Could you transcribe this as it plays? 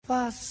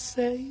I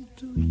say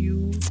to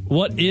you.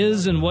 What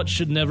is and what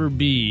should never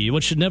be?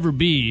 What should never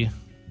be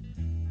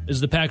is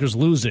the Packers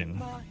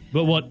losing.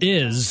 But what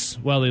is,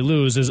 while they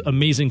lose, is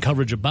amazing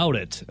coverage about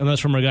it. And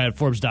that's from our guy at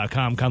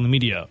Forbes.com, Conley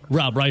Media,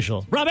 Rob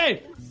Reichel. Rob,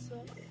 hey!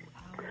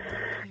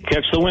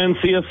 Catch the wind,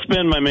 see us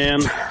spin, my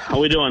man. How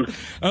we doing?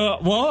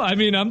 Well, I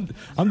mean,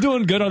 I'm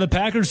doing good. Are the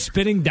Packers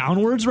spinning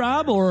downwards,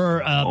 Rob?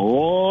 Or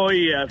Oh,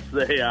 yes,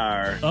 they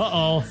are.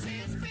 Uh-oh.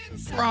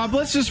 Rob,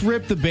 let's just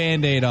rip the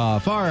Band-Aid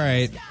off. All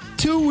right.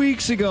 2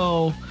 weeks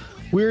ago,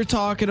 we were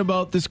talking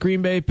about this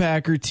Green Bay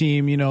Packer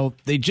team. You know,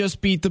 they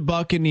just beat the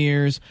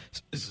Buccaneers,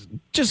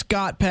 just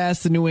got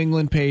past the New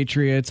England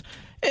Patriots.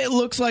 It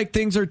looks like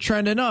things are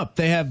trending up.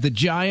 They have the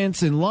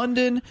Giants in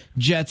London,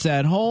 Jets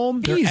at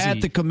home. They're at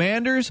the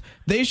Commanders.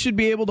 They should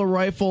be able to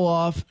rifle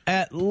off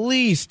at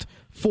least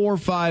 4 or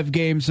 5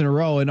 games in a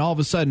row. And all of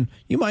a sudden,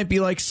 you might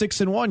be like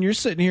 6-1. You're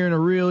sitting here in a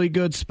really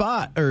good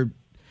spot.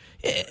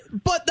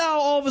 But now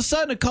all of a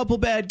sudden, a couple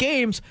bad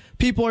games,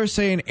 people are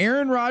saying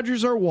Aaron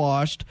Rodgers are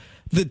washed.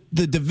 The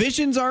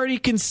division's already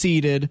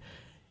conceded.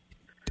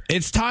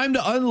 It's time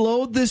to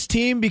unload this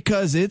team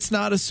because it's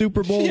not a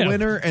Super Bowl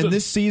winner, and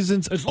this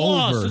season's it's over.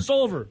 Lost. It's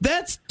over.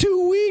 That's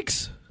 2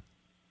 weeks.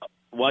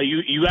 Well,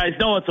 you guys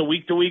know it's a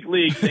week-to-week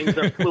league. Things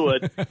are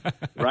fluid,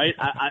 right?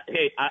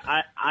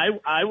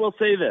 I will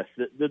say this.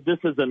 This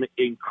is an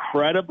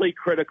incredibly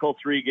critical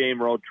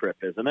 3-game road trip,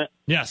 isn't it?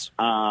 Yes.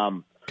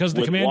 Because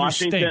the Commanders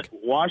stink.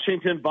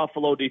 Washington,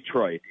 Buffalo,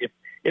 Detroit.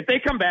 If they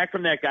come back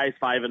from that, guys,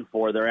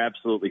 5-4, they're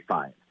absolutely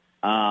fine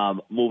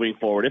moving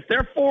forward. If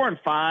they're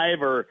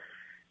 4-5 or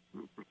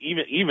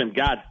even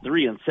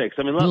 3-6.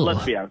 I mean,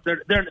 let's be honest.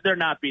 They're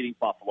not beating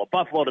Buffalo.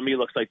 Buffalo to me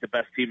looks like the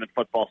best team in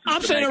football.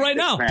 I'm saying it right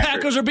now.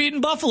 Packers are beating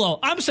Buffalo.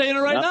 I'm saying it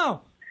right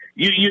now.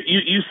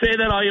 You say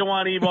that all you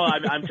want,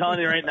 Evo. I'm telling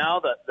you right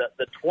now that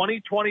the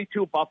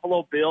 2022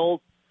 Buffalo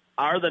Bills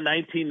are the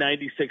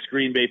 1996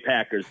 Green Bay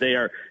Packers. They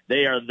are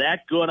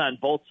that good on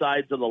both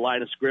sides of the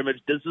line of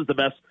scrimmage. This is the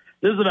best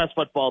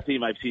football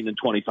team I've seen in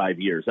 25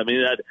 years. I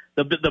mean,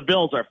 the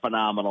Bills are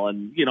phenomenal,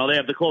 and you know they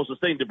have the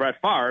closest thing to Brett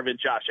Favre and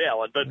Josh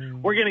Allen. But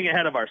we're getting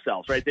ahead of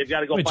ourselves, right? They've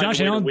got to go find Josh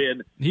a way Allen, to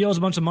win. He owes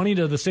a bunch of money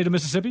to the state of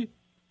Mississippi.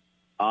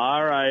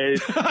 All right.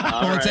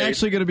 It's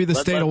actually going to be the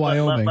state of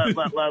Wyoming.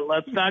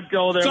 Let's not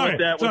go there with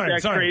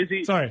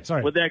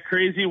that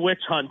crazy witch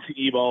hunt,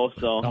 Evo.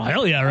 So. Oh,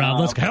 hell yeah,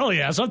 Rob. Hell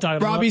yeah.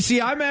 Sometimes. Robbie,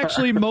 see, I'm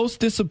actually most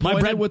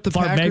disappointed with the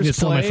Packers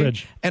play.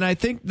 And I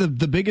think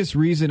the biggest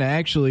reason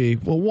actually,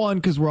 well, one,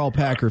 because we're all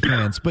Packer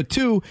fans. But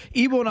two,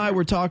 Evo and I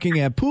were talking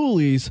at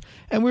Pooley's,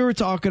 and we were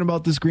talking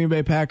about this Green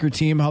Bay Packer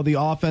team, how the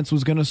offense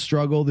was going to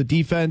struggle. The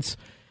defense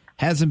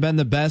hasn't been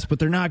the best, but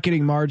they're not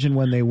getting margin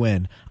when they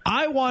win.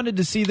 I wanted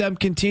to see them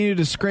continue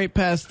to scrape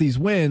past these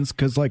wins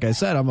because, like I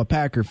said, I'm a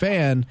Packer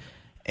fan.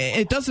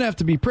 It doesn't have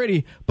to be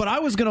pretty, but I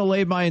was going to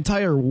lay my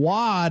entire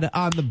wad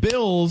on the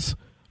Bills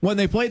when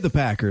they played the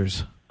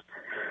Packers.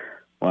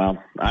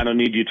 Well, I don't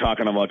need you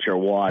talking about your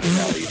wad,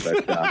 Nelly,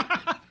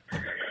 but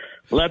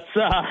let's...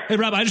 Hey,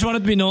 Rob, I just wanted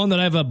to be known that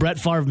I have a Brett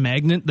Favre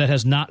magnet that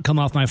has not come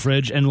off my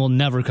fridge and will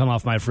never come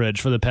off my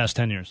fridge for the past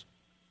 10 years.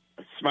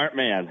 Smart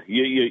man.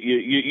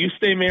 You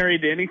stay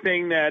married to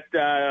anything that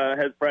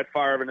has Brett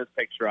Favre and his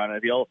picture on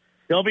it.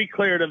 He'll be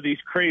cleared of these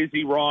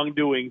crazy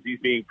wrongdoings he's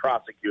being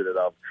prosecuted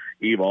of,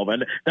 Evo.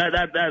 And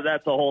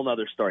that's a whole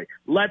other story.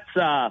 Let's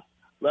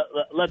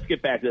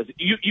get back to this.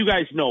 You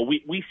guys know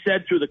we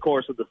said through the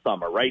course of the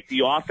summer, right?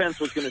 The offense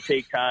was going to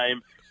take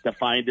time to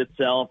find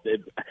itself.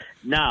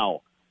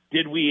 Now,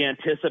 did we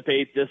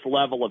anticipate this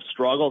level of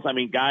struggles? I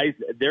mean, guys,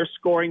 they're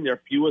scoring their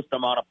fewest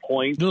amount of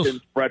points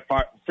since Brett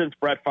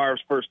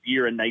Favre's first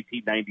year in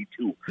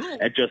 1992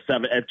 at just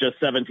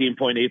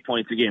 17.8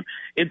 points a game.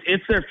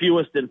 It's their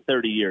fewest in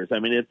 30 years. I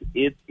mean,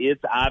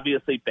 it's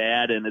obviously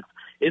bad, and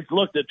it's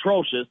looked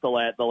atrocious the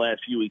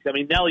last few weeks. I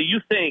mean, Nelly,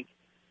 you think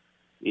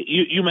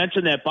you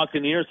mentioned that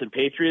Buccaneers and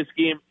Patriots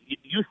game.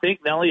 You think,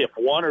 Nelly, if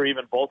one or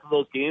even both of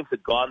those games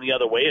had gone the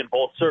other way, and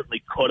both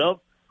certainly could have,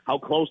 how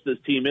close this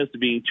team is to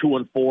being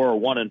 2-4 or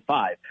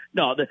 1-5.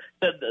 No,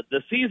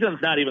 the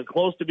season's not even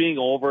close to being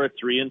over at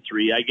 3-3.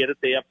 I get it;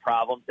 they have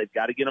problems. They've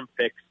got to get them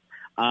fixed.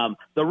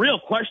 The real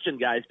question,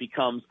 guys,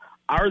 becomes: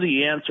 are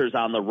the answers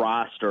on the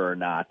roster or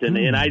not?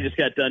 And I just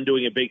got done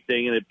doing a big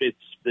thing, and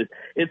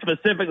it's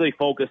specifically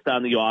focused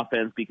on the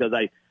offense because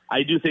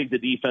I do think the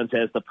defense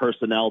has the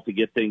personnel to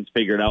get things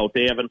figured out.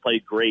 They haven't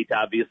played great,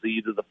 obviously,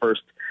 either the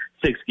first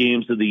 6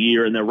 games of the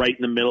year, and they're right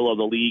in the middle of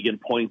the league in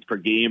points per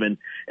game. And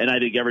I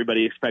think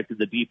everybody expected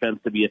the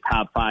defense to be a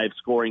top 5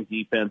 scoring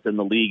defense in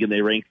the league, and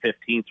they rank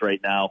 15th right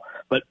now.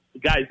 But,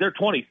 guys, they're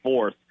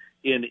 24th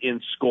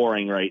in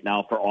scoring right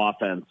now for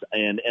offense,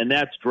 and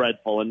that's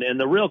dreadful. And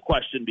the real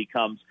question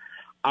becomes,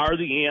 are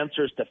the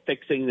answers to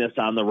fixing this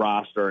on the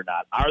roster or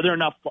not? Are there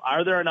enough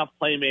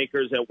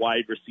playmakers at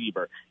wide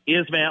receiver?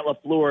 Is Matt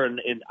LaFleur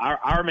and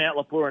are Matt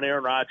LaFleur and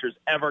Aaron Rodgers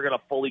ever going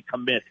to fully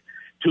commit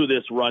to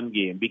this run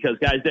game? Because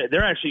guys,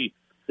 they're actually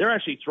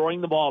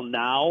throwing the ball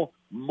now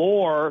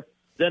more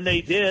than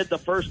they did the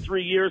first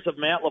 3 years of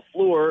Matt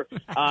LaFleur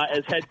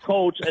as head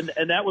coach,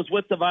 and that was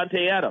with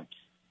Davante Adams.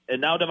 And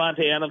now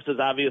Devontae Adams is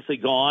obviously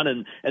gone,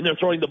 and they're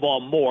throwing the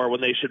ball more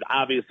when they should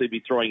obviously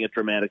be throwing it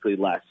dramatically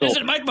less. So, is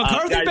it Mike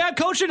McCarthy back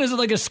coaching? Is it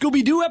like a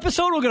Scooby-Doo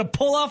episode? We're going to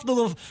pull off the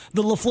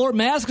LaFleur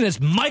mask, and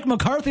it's Mike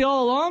McCarthy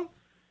all along?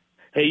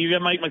 Hey, you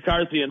get Mike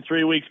McCarthy in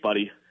 3 weeks,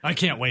 buddy. I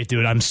can't wait,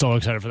 dude. I'm so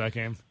excited for that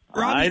game.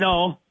 Robbie, I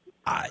know.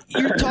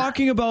 You're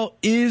talking about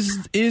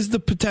is the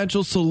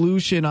potential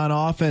solution on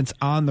offense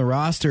on the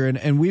roster,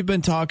 and we've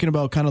been talking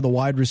about kind of the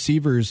wide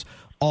receivers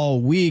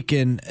all week,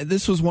 and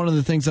this was one of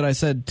the things that I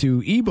said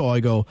to Ebo. I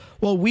go,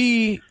 well,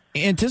 we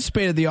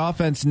anticipated the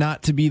offense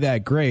not to be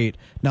that great.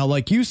 Now,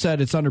 like you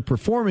said, it's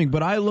underperforming,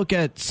 but I look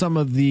at some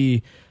of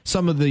the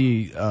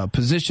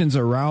positions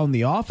around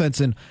the offense,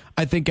 and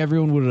I think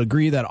everyone would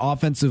agree that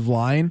offensive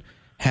line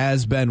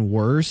has been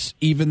worse,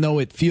 even though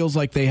it feels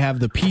like they have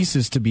the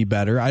pieces to be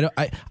better.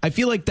 I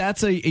feel like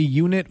that's a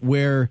unit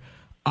where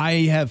I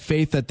have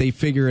faith that they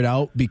figure it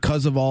out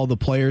because of all the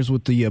players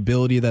with the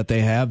ability that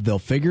they have. They'll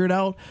figure it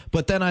out.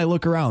 But then I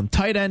look around.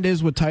 Tight end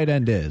is what tight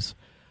end is.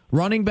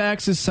 Running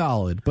backs is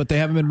solid, but they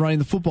haven't been running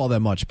the football that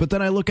much. But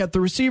then I look at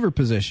the receiver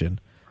position.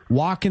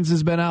 Watkins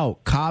has been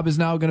out. Cobb is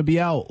now going to be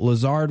out.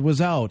 Lazard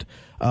was out.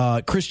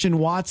 Christian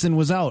Watson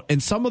was out.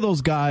 And some of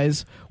those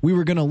guys, we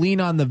were going to lean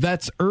on the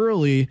vets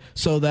early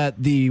so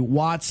that the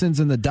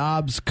Watsons and the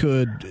Dobbs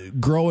could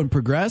grow and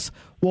progress.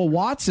 Well,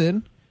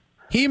 Watson,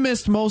 he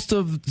missed most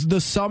of the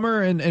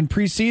summer and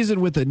preseason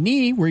with a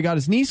knee, where he got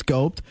his knee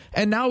scoped,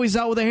 and now he's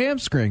out with a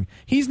hamstring.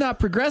 He's not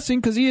progressing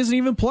because he isn't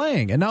even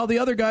playing, and now the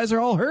other guys are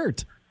all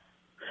hurt.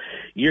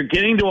 You're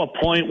getting to a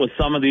point with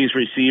some of these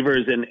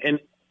receivers, and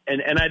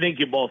I think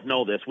you both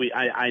know this.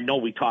 I know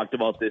we talked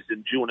about this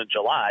in June and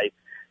July,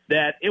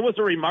 that it was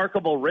a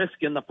remarkable risk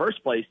in the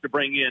first place to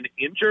bring in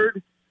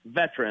injured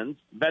veterans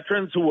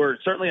who were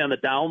certainly on the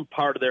down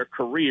part of their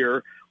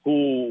career,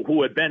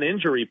 who had been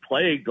injury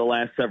plagued the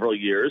last several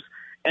years,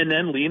 and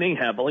then leaning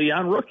heavily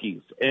on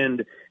rookies.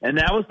 And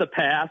that was the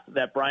path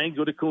that Brian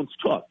Gutekunst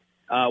took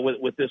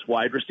with this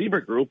wide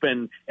receiver group,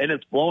 and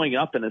it's blowing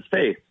up in his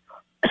face.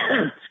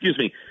 Excuse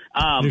me.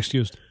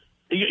 Excused.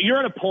 You're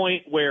at a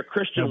point where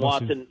Christian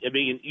Watson, I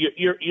mean,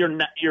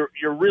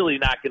 you're really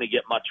not going to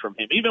get much from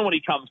him. Even when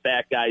he comes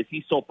back, guys,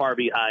 he's so far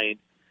behind,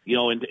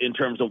 in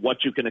terms of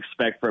what you can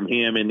expect from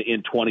him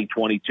in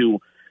 2022.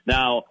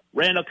 Now,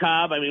 Randall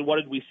Cobb, I mean, what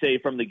did we say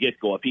from the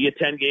get-go? If you get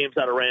 10 games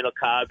out of Randall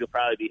Cobb, you'll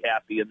probably be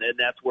happy, and then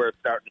that's where it's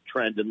starting to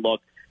trend. And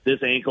look, this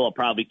ankle will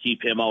probably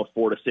keep him out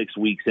 4 to 6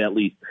 weeks at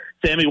least.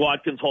 Sammy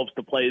Watkins hopes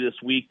to play this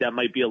week. That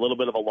might be a little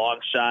bit of a long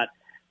shot,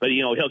 but,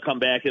 he'll come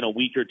back in a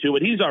week or two,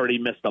 but he's already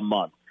missed a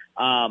month.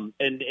 And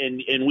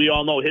we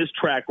all know his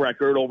track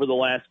record over the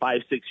last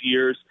 5-6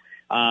 years,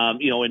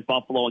 in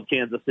Buffalo and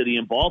Kansas City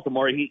and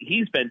Baltimore.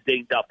 He's been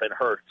dinged up and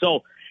hurt.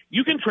 So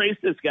you can trace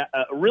this guy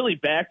really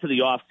back to the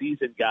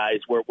offseason, guys,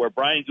 where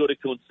Brian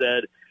Gutekunst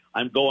said,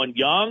 I'm going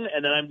young,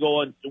 and then I'm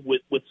going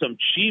with some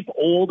cheap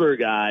older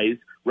guys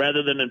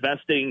rather than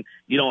investing,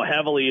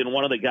 heavily in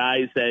one of the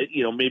guys that,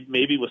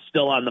 maybe was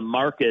still on the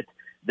market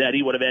that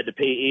he would have had to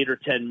pay $8 or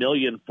 $10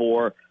 million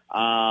for,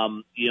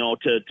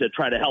 to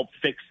try to help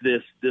fix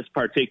this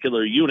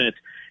particular unit.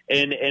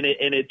 And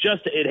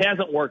it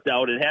hasn't worked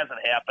out. It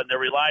hasn't happened. They're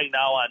relying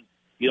now on,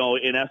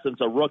 in essence,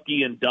 a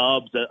rookie and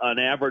Dubs, an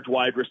average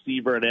wide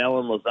receiver, and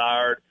Alan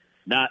Lazard.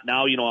 Not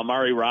now,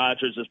 Amari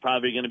Rodgers is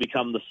probably going to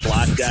become the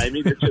slot guy. I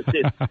mean, there's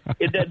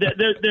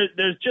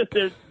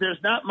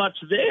not much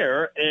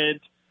there. And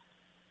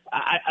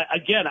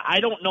I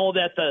don't know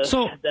that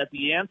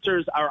the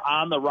answers are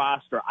on the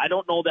roster. I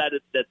don't know that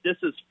this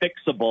is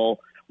fixable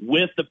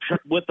with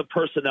the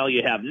personnel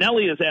you have.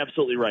 Nelly is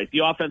absolutely right.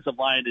 The offensive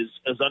line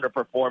is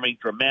underperforming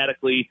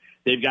dramatically.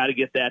 They've got to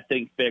get that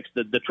thing fixed.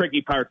 The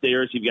tricky part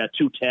there is you've got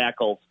 2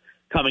 tackles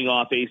coming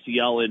off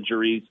ACL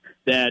injuries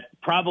that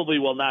probably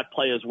will not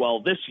play as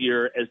well this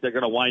year as they're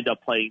going to wind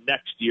up playing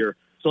next year.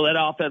 So that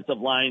offensive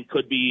line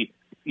could be,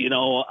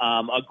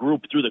 a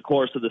group through the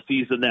course of the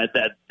season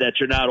that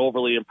you're not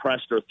overly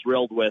impressed or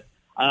thrilled with.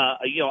 I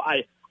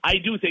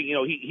do think,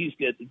 he's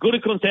good.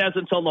 Gutekunst has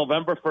until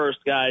November 1st,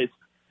 guys.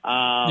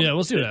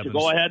 We'll see what happens. To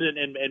go ahead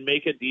and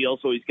make a deal.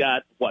 So he's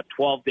got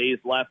 12 days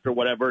left or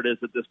whatever it is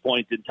at this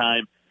point in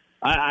time.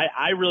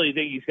 I really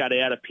think he's got to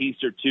add a piece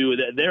or two.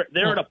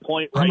 They're at a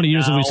point right now. How many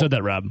years have we said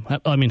that,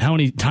 Rob? I mean, how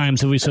many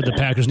times have we said the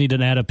Packers need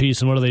to add a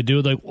piece, and what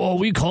do? Like,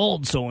 we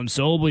called so and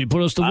so, but he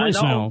put us to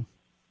voicemail.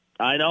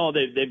 I know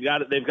they've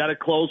got to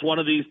close one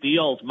of these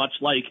deals, much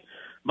like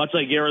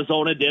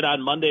Arizona did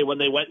on Monday when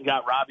they went and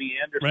got Robbie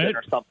Anderson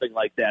or something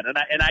like that.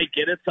 And I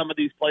get it. Some of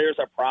these players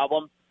are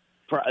problems.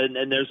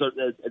 And there's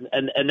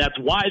and that's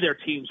why their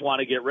teams want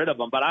to get rid of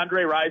them. But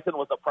Andre Rison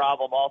was a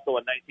problem also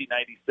in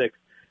 1996,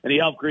 and he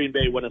helped Green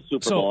Bay win a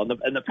Super Bowl.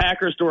 And the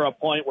Packers are at a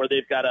point where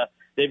they've got to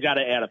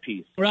add a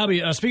piece.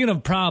 Robbie, speaking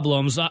of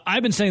problems,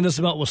 I've been saying this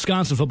about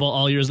Wisconsin football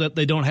all year, is that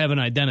they don't have an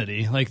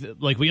identity.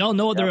 Like we all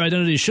know what their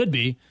identity should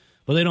be,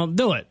 but they don't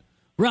do it.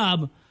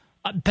 Rob,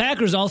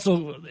 Packers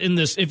also in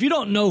this, if you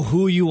don't know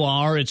who you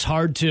are, it's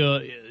hard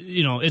to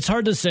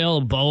sail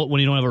a boat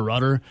when you don't have a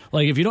rudder.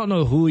 Like, if you don't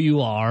know who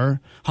you are,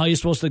 how are you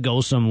supposed to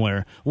go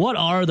somewhere? What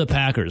are the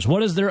Packers?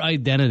 What is their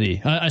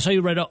identity? I saw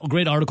you write a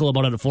great article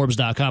about it at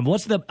Forbes.com.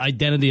 What's the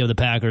identity of the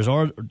Packers,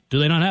 or do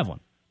they not have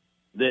one?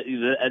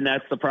 And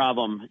that's the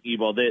problem,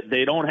 Evo.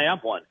 They don't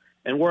have one.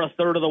 And we're a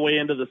third of the way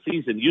into the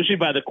season. Usually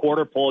by the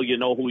quarter pole, you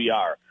know who you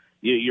are.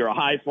 You're a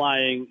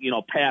high-flying,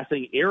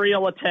 passing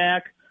aerial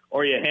attack,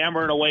 or you're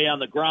hammering away on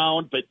the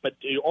ground,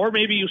 or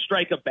maybe you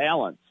strike a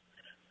balance.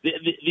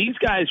 These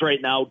guys right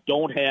now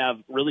don't have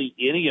really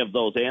any of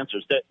those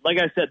answers. Like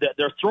I said,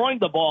 they're throwing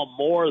the ball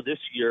more this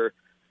year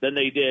than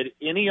they did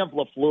any of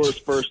LaFleur's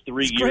first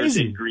 3 years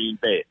in Green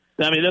Bay.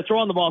 I mean, they're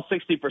throwing the ball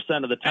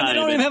 60% of the time. And they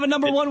don't even have a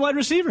number one wide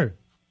receiver.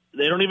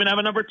 They don't even have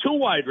a number 2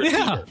 wide receiver.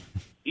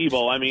 Yeah.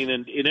 Evo, I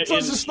mean, so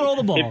let's just throw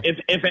the ball.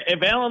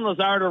 If Alan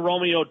Lazard or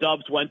Romeo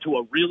Doubs went to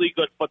a really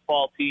good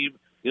football team,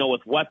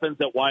 with weapons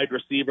at wide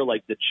receiver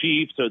like the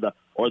Chiefs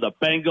or the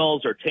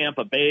Bengals or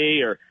Tampa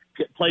Bay or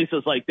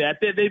places like that,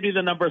 they'd be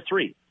the number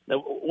 3.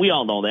 We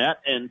all know that,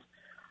 and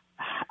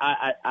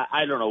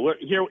I don't know.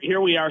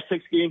 Here we are,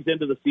 6 games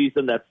into the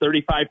season. That's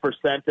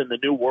 35% in the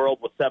new world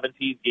with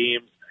 17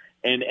 games.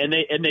 And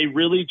they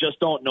really just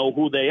don't know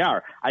who they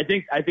are. I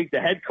think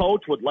the head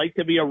coach would like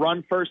to be a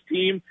run first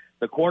team.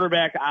 The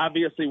quarterback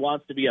obviously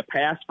wants to be a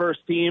pass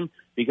first team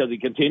because he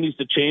continues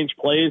to change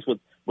plays with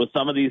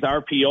some of these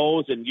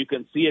RPOs, and you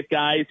can see it,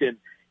 guys,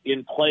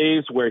 in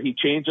plays where he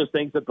changes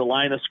things at the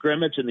line of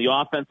scrimmage and the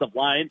offensive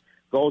line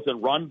goes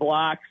and run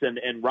blocks,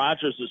 and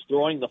Rodgers is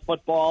throwing the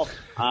football.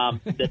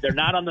 That they're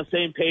not on the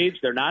same page.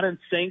 They're not in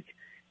sync.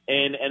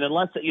 And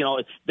unless,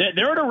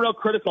 they're at a real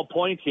critical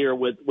point here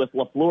with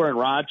LaFleur and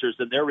Rodgers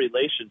and their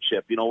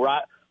relationship.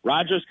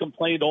 Rodgers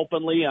complained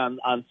openly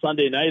on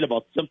Sunday night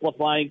about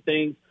simplifying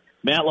things.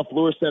 Matt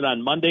LaFleur said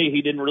on Monday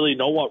he didn't really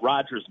know what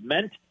Rodgers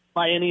meant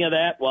by any of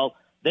that. Well,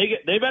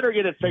 they better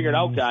get it figured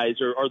out, guys,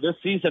 or this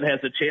season has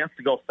a chance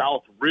to go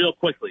south real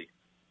quickly.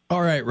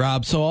 All right,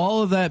 Rob. So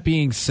all of that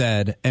being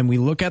said, and we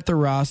look at the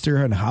roster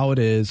and how it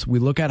is, we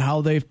look at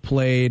how they've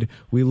played,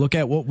 we look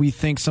at what we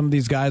think some of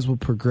these guys will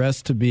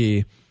progress to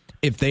be.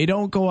 If they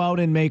don't go out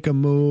and make a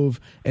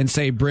move and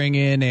say bring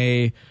in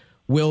a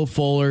Will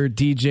Fuller,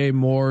 DJ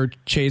Moore,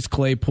 Chase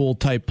Claypool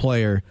type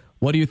player,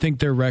 what do you think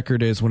their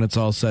record is when it's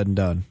all said and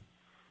done?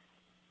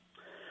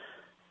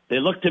 They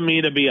look to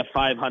me to be a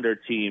 500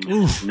 team,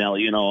 Nell.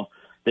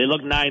 They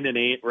look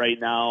 9-8 right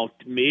now,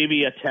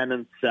 maybe a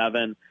 10-7.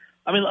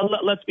 I mean,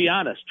 let's be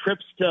honest.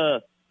 Trips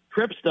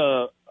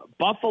to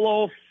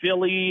Buffalo,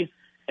 Philly,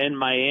 and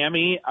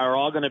Miami are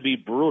all going to be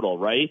brutal,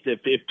 right?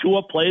 If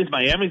Tua plays,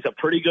 Miami's a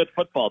pretty good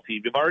football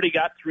team. You've already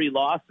got 3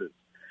 losses.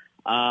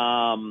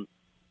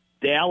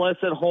 Dallas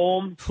at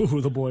home.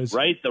 Ooh, the boys.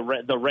 Right?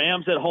 The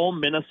Rams at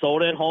home,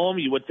 Minnesota at home.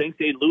 You would think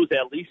they'd lose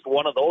at least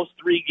one of those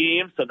 3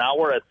 games. So now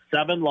we're at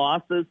 7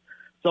 losses.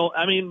 So,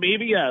 I mean,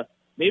 maybe a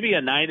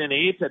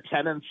 9-8, a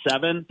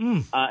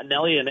 10-7,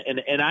 Nelly.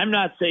 And I'm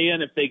not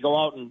saying if they go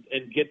out and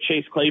get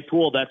Chase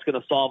Claypool, that's going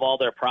to solve all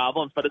their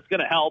problems, but it's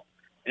going to help.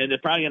 And they're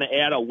probably going to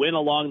add a win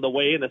along the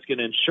way, and it's going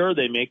to ensure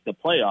they make the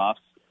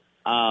playoffs.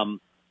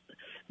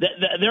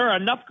 There are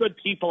enough good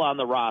people on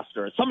the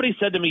roster. Somebody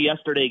said to me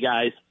yesterday,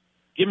 guys,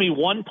 give me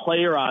one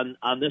player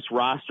on this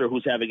roster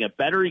who's having a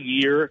better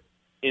year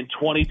in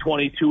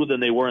 2022 than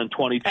they were in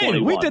 2021.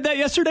 Hey, we did that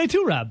yesterday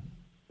too, Rob.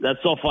 That's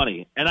so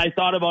funny. And I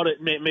thought about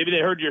it. Maybe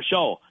they heard your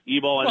show,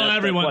 Evo. And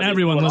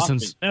everyone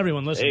listens.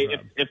 Everyone listens. Hey,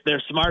 if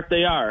they're smart,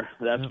 they are.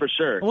 That's for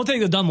sure. We'll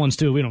take the dumb ones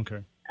too. We don't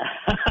care.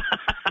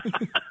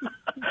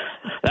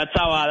 That's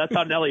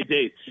how Nelly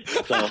dates.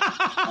 So,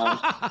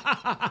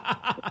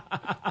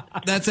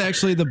 that's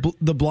actually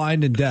the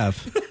blind and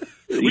deaf.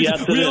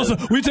 Yes,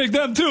 we take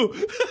them too.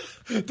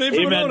 Dave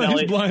Ramona,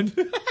 he's blind.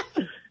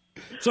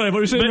 Sorry, what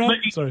were you saying, Rob?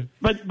 Sorry.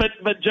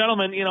 But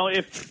gentlemen,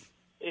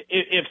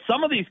 if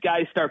some of these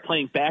guys start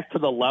playing back to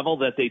the level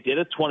that they did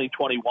at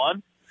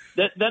 2021,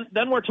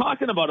 then we're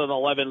talking about an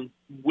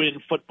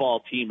 11-win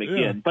football team again.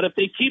 Yeah. But if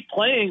they keep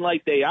playing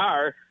like they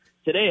are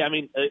today, I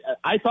mean,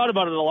 I thought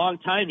about it a long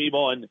time,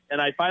 Evo,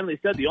 and I finally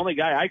said the only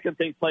guy I can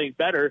think playing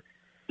better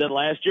than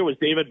last year was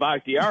David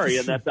Bakhtiari,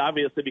 and that's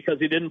obviously because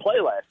he didn't play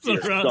last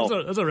year.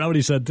 That's what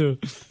Rowdy said too.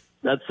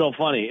 That's so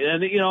funny,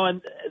 and they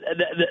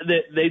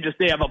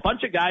have a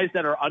bunch of guys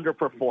that are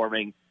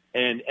underperforming,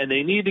 and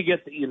they need to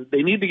get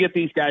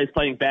these guys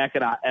playing back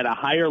at a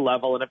higher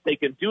level, and if they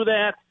can do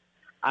that,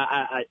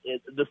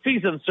 the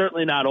season's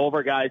certainly not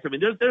over, guys. I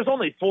mean, there's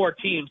only 4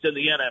 teams in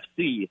the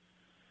NFC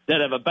that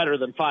have a better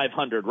than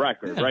 500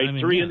 record, right? I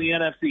mean, 3 in the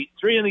NFC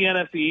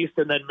East,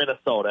 and then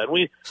Minnesota. And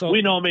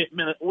we know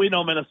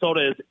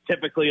Minnesota is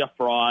typically a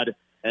fraud,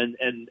 and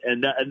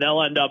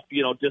they'll end up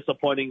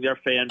disappointing their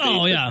fan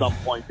base at some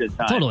point in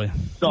time. Totally.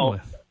 So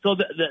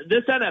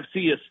this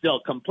NFC is still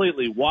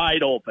completely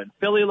wide open.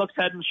 Philly looks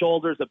head and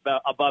shoulders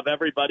above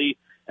everybody,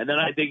 and then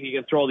I think you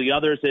can throw the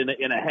others in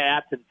a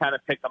hat and kind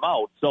of pick them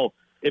out. So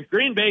if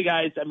Green Bay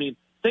guys, I mean,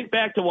 think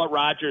back to what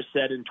Rodgers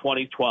said in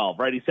 2012,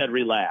 right? He said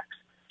relax.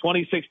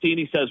 2016,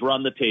 he says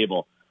run the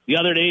table. The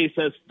other day he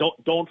says,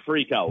 don't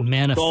freak out.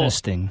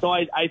 Manifesting. So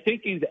I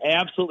think he's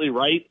absolutely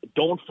right.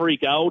 Don't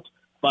freak out.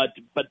 But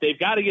they've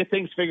got to get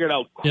things figured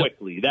out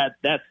quickly. Yep.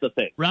 That's the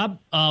thing. Rob,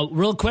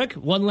 real quick,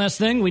 one last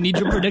thing. We need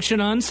your prediction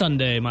on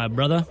Sunday, my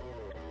brother.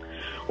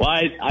 Well,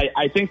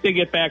 I think they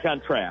get back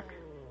on track.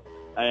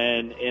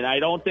 And I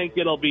don't think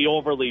it'll be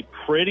overly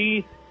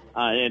pretty.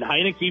 And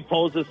Heineke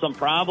poses some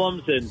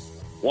problems. And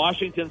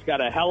Washington's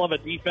got a hell of a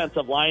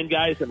defensive line,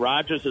 guys. And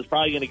Rodgers is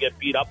probably going to get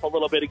beat up a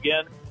little bit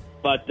again.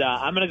 But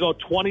I'm going to go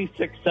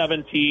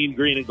 26-17,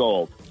 green and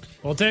gold.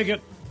 We'll take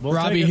it.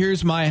 Robbie,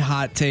 here's my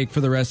hot take for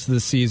the rest of the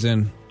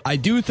season. I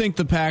do think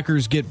the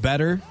Packers get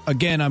better.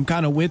 Again, I'm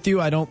kind of with you.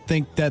 I don't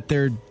think that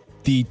they're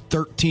the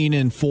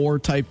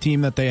 13-4 type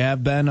team that they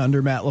have been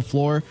under Matt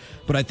LaFleur,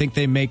 but I think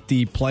they make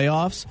the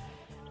playoffs.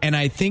 And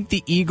I think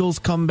the Eagles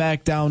come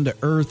back down to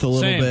earth a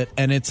little bit,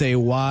 and it's a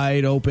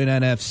wide open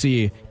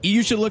NFC.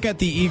 You should look at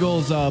the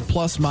Eagles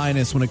plus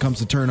minus when it comes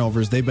to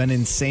turnovers. They've been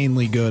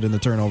insanely good in the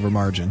turnover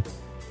margin.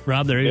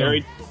 Rob, there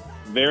you go.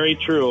 Very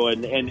true.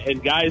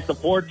 And guys, the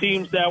 4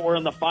 teams that were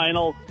in the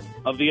final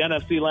of the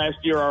NFC last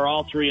year are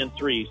all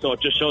 3-3. So it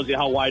just shows you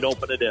how wide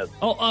open it is.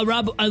 Oh,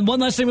 Rob, one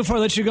last thing before I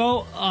let you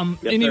go.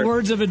 Any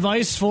words of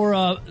advice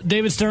for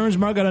David Stearns,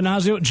 Mark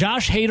Adonazio?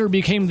 Josh Hader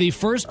became the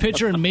first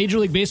pitcher in Major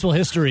League Baseball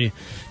history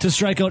to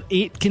strike out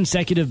 8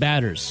 consecutive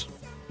batters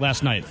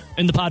last night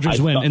in the Padres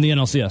win in the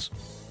NLCS.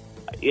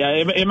 Yeah,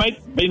 it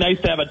might be nice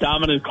to have a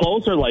dominant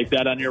closer like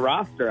that on your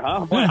roster,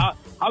 huh? Yeah.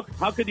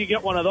 How could you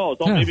get one of those?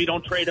 Oh, maybe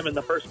don't trade him in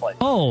the first place.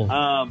 Oh,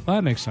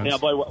 that makes sense. Yeah,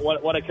 boy,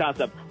 what a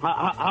concept.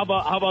 How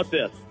about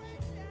this?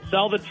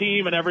 Sell the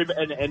team and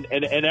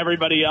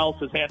everybody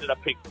else is handed a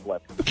pink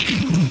slip.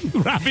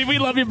 Robbie, we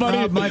love you,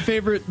 buddy. My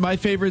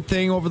favorite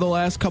thing over the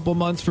last couple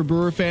months for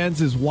Brewer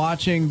fans is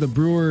watching the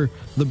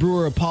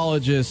Brewer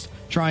apologists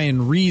try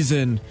and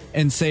reason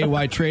and say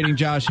why trading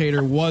Josh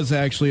Hader was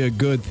actually a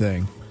good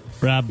thing.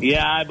 Rob.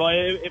 Yeah,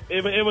 boy,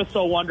 it was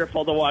so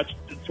wonderful to watch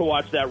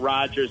that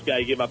Rodgers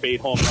guy give up 8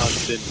 home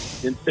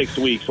runs in 6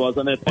 weeks,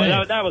 wasn't it? Hey,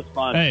 that was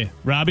fun. Hey,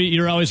 Robbie,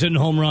 you're always hitting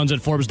home runs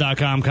at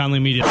Forbes.com, Conley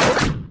Media.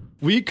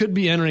 We could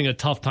be entering a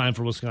tough time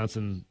for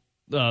Wisconsin,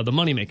 the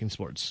money-making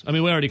sports. I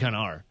mean, we already kind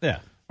of are. Yeah,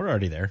 we're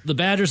already there. The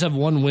Badgers have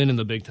 1 win in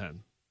the Big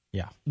Ten.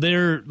 Yeah.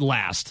 They're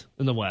last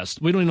in the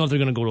West. We don't even know if they're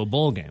going to go to a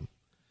bowl game.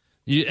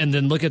 And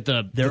then look at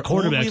the quarterbacks. They're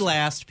only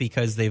last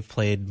because they've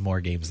played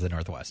more games than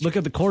Northwestern. Look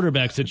at the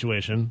quarterback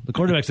situation.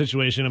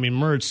 I mean,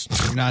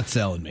 Mertz. You're not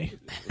selling me.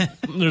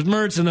 There's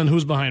Mertz, and then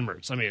who's behind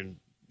Mertz? I mean,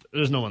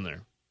 there's no one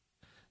there.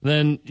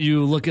 Then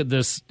you look at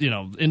this,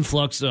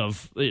 influx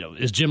of,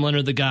 is Jim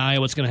Leonard the guy?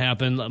 What's going to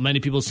happen? Many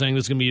people saying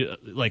this is going to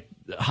be like,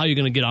 how are you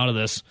going to get out of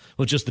this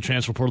with just the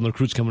transfer portal and the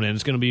recruits coming in?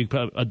 It's going to be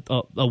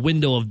a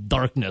window of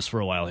darkness for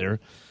a while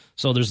here.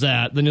 So there's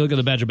that. Then you look at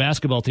the Badger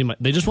basketball team.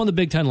 They just won the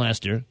Big Ten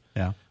last year.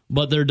 Yeah.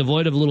 But they're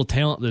devoid of a little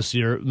talent this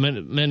year.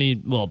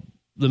 The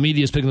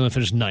media is picking them to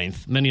finish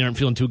 9th. Many aren't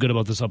feeling too good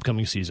about this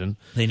upcoming season.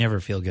 They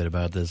never feel good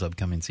about this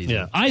upcoming season.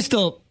 Yeah, I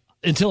still,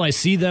 until I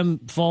see them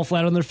fall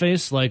flat on their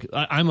face, like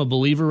I'm a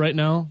believer right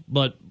now.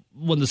 But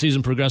when the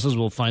season progresses,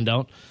 we'll find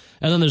out.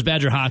 And then there's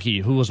Badger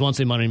hockey, who was once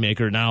a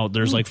moneymaker. Now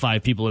there's like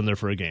 5 people in there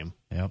for a game.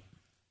 Yep.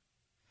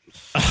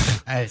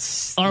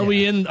 Are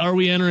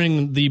we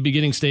entering the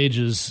beginning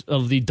stages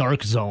of the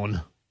dark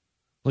zone,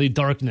 the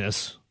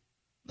darkness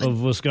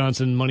of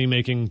Wisconsin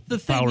money-making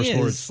power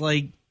sports?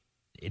 Like,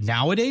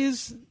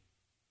 nowadays,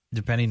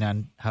 depending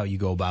on how you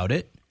go about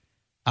it,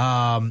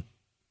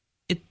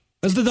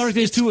 is the dark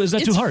days too? Is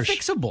that too harsh?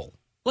 It's fixable.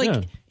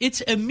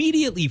 It's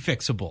immediately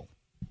fixable,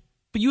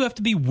 but you have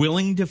to be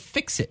willing to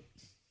fix it.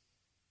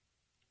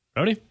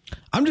 Ready?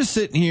 I'm just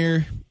sitting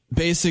here.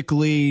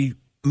 Basically,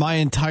 my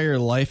entire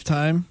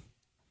lifetime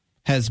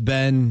has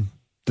been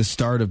the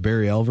start of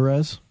Barry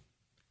Alvarez.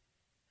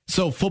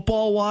 So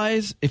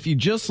football-wise, if you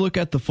just look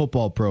at the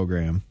football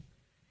program,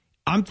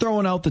 I'm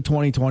throwing out the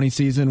 2020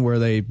 season where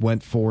they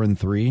went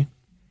 4-3.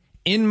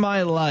 In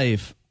my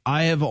life,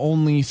 I have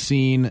only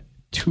seen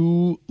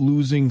 2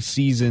 losing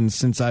seasons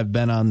since I've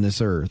been on this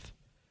earth.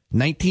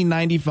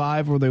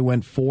 1995, where they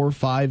went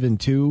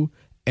 4-5-2,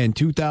 and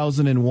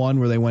 2001,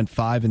 where they went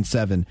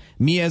 5-7.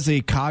 Me as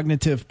a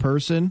cognitive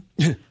person,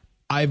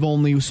 I've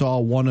only saw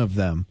one of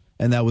them,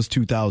 and that was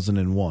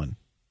 2001.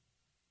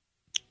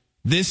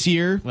 This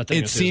year,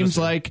 it seems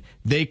like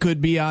they could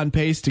be on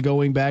pace to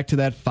going back to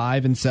that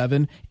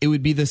 5-7. It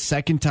would be the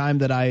second time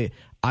that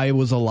I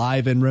was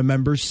alive and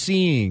remember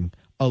seeing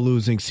a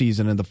losing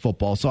season in the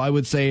football. So I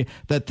would say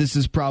that this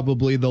is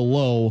probably the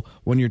low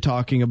when you're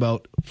talking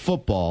about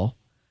football.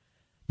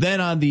 Then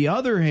on the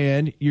other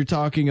hand, you're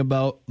talking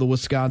about the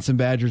Wisconsin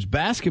Badgers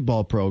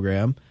basketball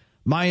program.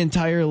 My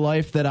entire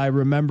life that I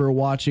remember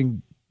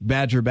watching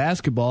Badger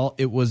basketball,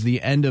 it was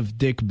the end of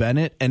Dick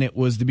Bennett and it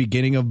was the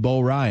beginning of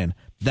Bo Ryan.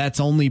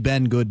 That's only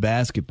been good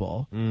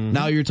basketball. Mm-hmm.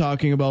 Now you're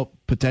talking about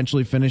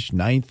potentially finish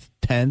 9th,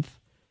 10th,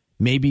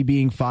 maybe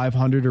being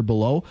 500 or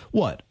below.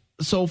 What?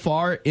 So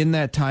far in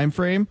that time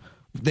frame,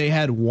 they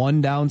had one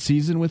down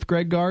season with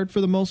Greg Gard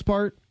for the most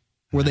part.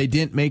 where they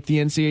didn't make the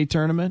NCAA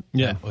tournament.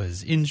 Yeah. That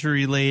was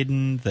injury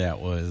laden. That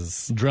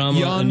was Drama.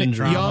 Young,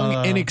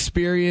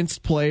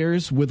 inexperienced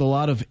players with a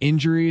lot of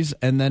injuries,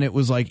 and then it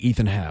was like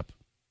Ethan Happ.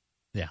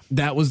 Yeah.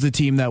 That was the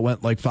team that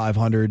went like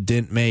 500,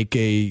 didn't make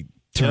a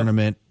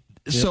tournament.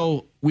 Yep.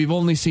 So we've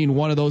only seen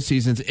one of those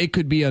seasons. It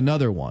could be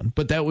another one,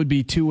 but that would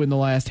be 2 in the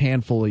last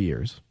handful of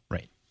years.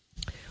 Right.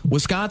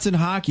 Wisconsin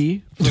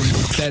hockey from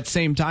that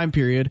same time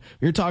period,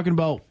 you're talking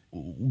about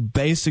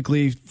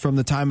basically from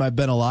the time I've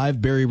been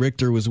alive, Barry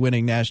Richter was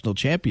winning national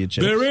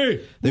championships.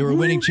 They were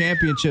winning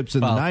championships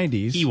in the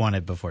 90s. He won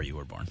it before you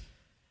were born.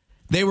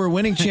 They were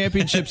winning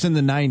championships in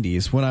the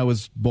 90s when I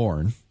was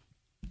born.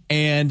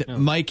 And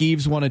Mike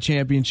Eves won a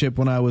championship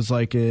when I was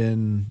like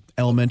in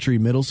elementary,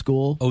 middle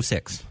school.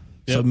 06.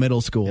 So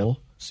middle school. Yep.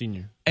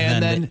 Senior.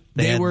 And then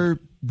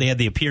they had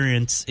the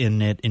appearance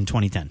in it in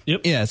 2010.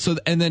 Yep. Yeah. So,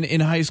 and then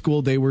in high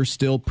school, they were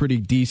still pretty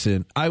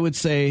decent. I would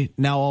say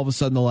now all of a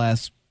sudden the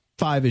last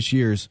 5-ish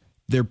years,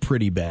 they're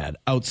pretty bad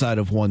outside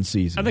of one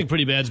season. I think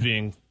pretty bad's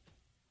being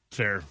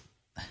fair.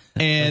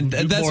 And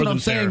that's what I'm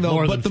saying,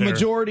 though. But the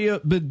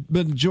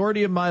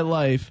majority of my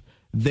life,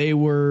 they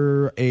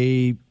were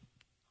a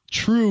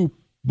true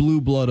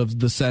blue blood of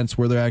the sense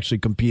where they're actually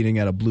competing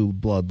at a blue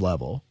blood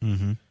level.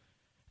 Mm-hmm.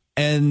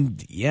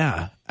 And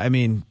yeah, I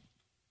mean,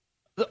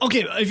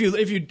 okay,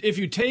 if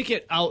you take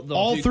it out, though,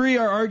 all three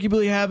are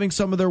arguably having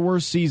some of their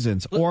worst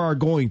seasons, or are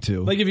going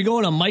to. Like if you go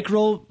in a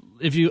micro.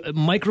 If you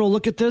micro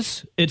look at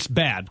this, it's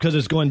bad because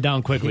it's going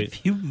down quickly.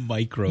 If you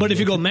micro, but if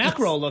you go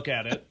macro look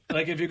at it,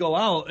 like if you go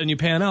out and you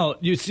pan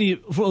out, you see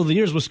for over the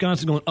years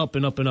Wisconsin going up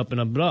and up and up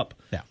and up and up.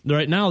 Yeah.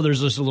 Right now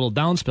there's just a little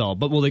down spell,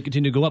 but will they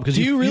continue to go up?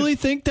 Do you really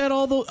think that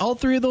all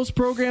three of those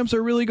programs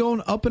are really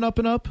going up and up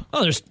and up?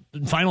 Oh, there's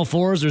Final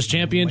Fours, there's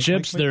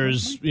championships,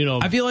 there's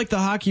I feel like the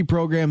hockey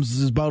programs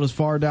is about as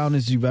far down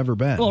as you've ever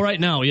been. Well, right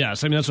now,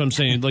 yes. I mean that's what I'm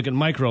saying. Like in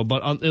micro,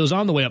 but it was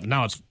on the way up.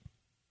 Now it's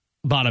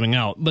bottoming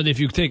out. But if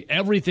you take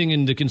everything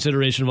into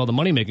consideration of all the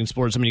money-making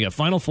sports, I mean, you got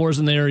Final Fours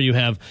in there, you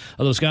have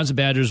the Wisconsin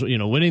Badgers,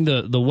 winning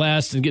the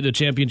West and getting a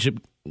championship,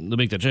 to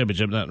make that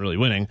championship, not really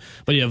winning,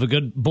 but you have a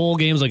good bowl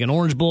games like an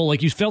Orange Bowl,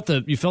 like you felt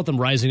them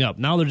rising up.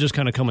 Now they're just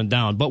kind of coming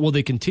down. But will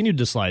they continue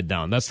to slide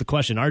down? That's the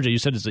question. RJ, you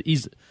said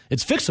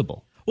it's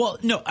fixable. Well,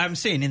 no, I'm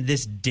saying in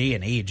this day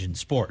and age in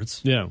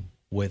sports,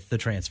 with the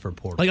transfer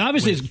portal. Like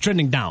obviously it's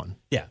trending down.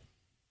 Yeah.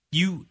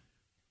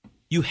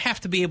 You have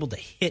to be able to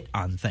hit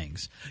on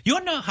things. You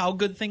want to know how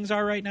good things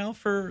are right now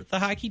for the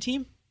hockey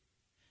team?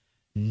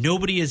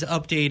 Nobody has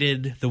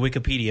updated the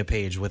Wikipedia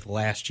page with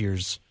last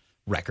year's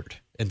record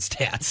and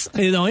stats.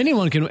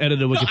 Anyone can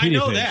edit a Wikipedia page. I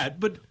know that,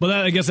 but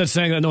I guess that's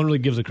saying that no one really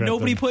gives a crap.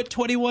 Nobody put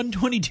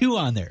 21-22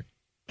 on there.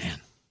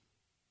 Man.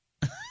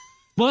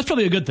 Well, that's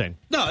probably a good thing.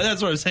 No,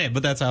 that's what I'm saying,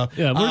 but that's how.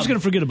 Yeah, we're just going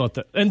to forget about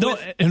that. And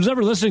who's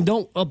ever listening,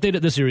 don't update it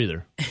this year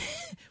either.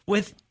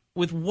 With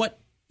what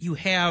you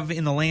have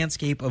in the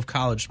landscape of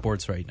college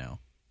sports right now,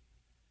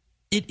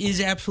 it is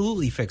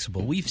absolutely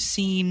fixable. We've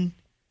seen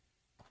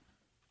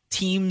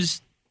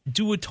teams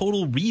do a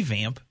total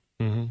revamp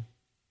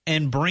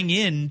and bring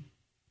in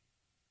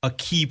a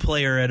key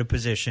player at a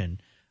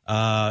position,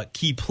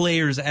 key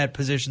players at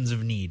positions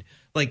of need.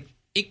 Like,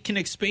 it can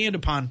expand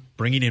upon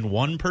bringing in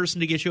one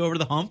person to get you over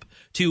the hump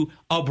to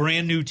a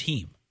brand new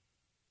team,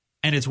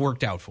 and it's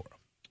worked out for them.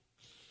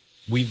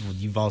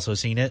 You've also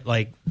seen it.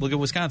 Like, look at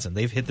Wisconsin;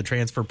 they've hit the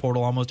transfer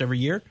portal almost every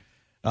year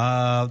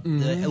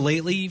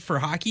lately for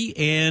hockey,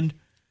 and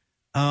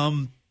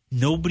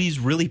nobody's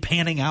really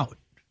panning out.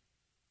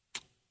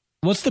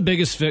 What's the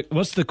biggest fix?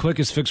 What's the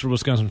quickest fix for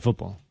Wisconsin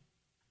football?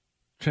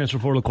 Transfer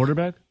portal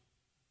quarterback.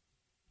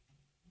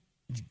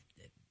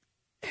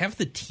 Have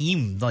the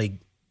team like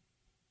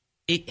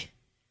it.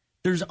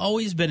 There's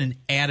always been an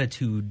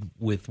attitude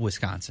with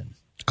Wisconsin.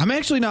 I'm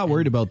actually not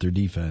worried about their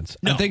defense.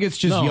 No, I think it's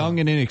just young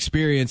and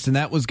inexperienced, and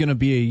that was going to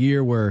be a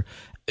year where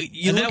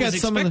you look at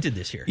some of the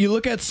this year. You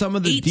look at some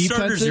of the 8 defenses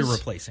starters you're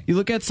replacing. You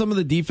look at some of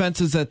the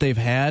defenses that they've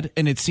had,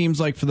 and it seems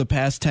like for the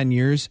past 10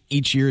 years,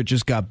 each year it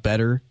just got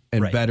better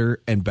and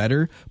better and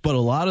better. But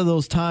a lot of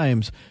those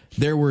times,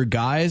 there were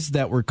guys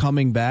that were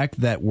coming back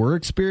that were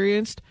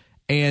experienced.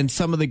 And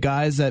some of the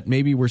guys that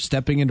maybe were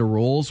stepping into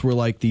roles were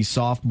like the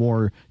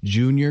sophomore,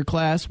 junior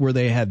class where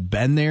they had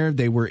been there.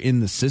 They were in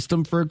the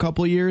system for a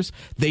couple of years.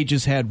 They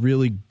just had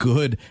really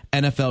good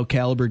NFL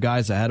caliber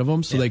guys ahead of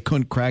them, so they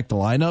couldn't crack the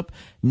lineup.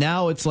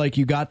 Now it's like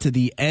you got to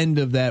the end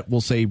of that,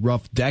 we'll say,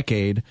 rough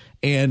decade,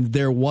 and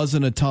there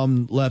wasn't a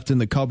ton left in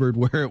the cupboard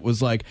where it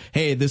was like,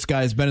 hey, this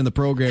guy's been in the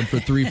program for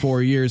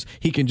 3-4 years.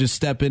 He can just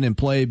step in and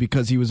play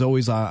because he was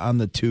always on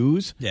the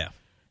twos. Yeah.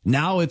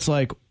 Now it's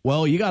like,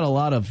 well, you got a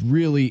lot of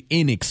really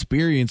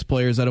inexperienced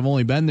players that have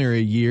only been there a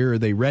year, or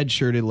they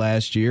redshirted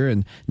last year,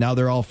 and now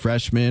they're all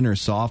freshmen or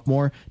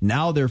sophomore.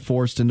 Now they're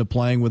forced into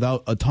playing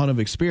without a ton of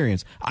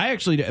experience. I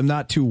actually am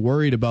not too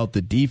worried about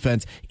the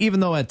defense,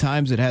 even though at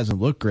times it hasn't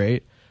looked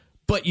great.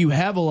 But you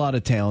have a lot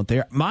of talent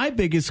there. My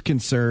biggest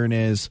concern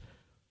is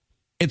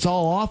It's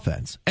all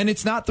offense. And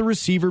it's not the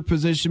receiver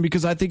position,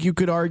 because I think you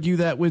could argue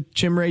that with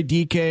Chimere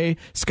DK,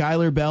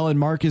 Skylar Bell, and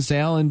Marcus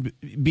Allen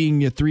being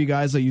your three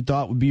guys that you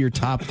thought would be your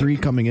top three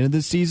coming into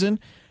this season,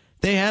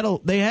 they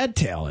had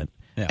talent.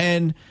 Yeah.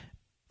 And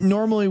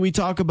normally we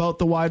talk about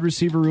the wide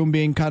receiver room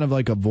being kind of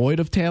like a void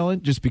of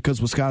talent just because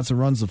Wisconsin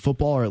runs the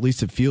football, or at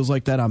least it feels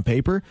like that on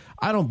paper.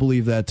 I don't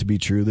believe that to be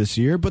true this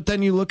year. But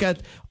then you look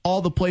at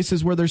all the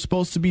places where they're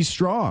supposed to be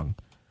strong.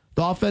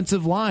 The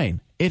offensive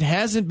line, it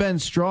hasn't been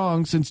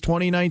strong since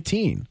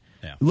 2019.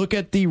 Yeah. Look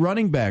at the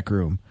running back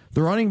room.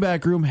 The running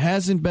back room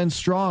hasn't been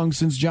strong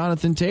since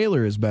Jonathan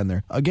Taylor has been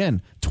there.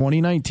 Again,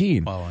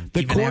 2019. Well, and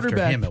the even quarterback,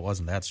 after him, it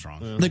wasn't that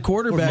strong. the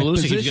quarterback Malusi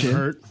keeps position, getting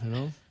hurt, you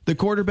know? the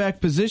quarterback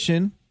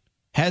position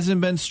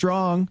hasn't been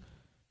strong,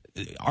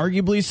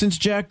 arguably since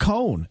Jack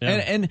Cohn. Yeah.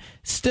 And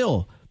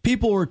still,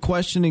 people were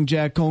questioning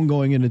Jack Cohn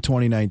going into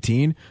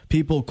 2019.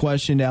 People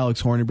questioned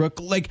Alex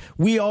Hornibrook. Like,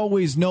 we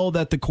always know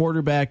that the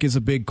quarterback is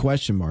a big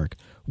question mark.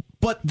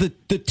 But the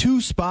two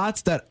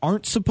spots that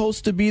aren't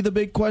supposed to be the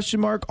big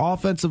question mark,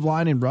 offensive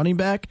line and running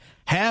back,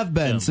 have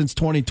been since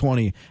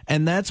 2020.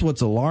 And that's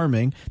what's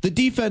alarming. The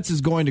defense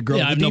is going to grow.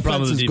 Yeah, I have the no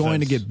problem defense with is the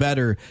going to defense. get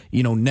better,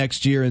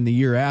 next year and the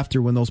year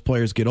after when those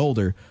players get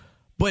older.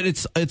 But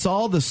it's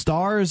all the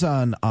stars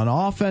on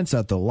offense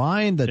at the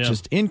line that's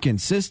just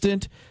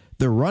inconsistent.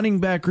 The running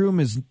back room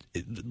has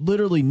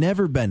literally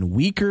never been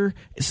weaker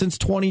since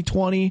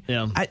 2020.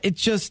 Yeah.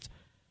 It's just...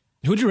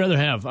 Who would you rather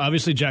have?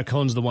 Obviously, Jack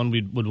Cohn's the one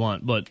we would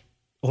want, but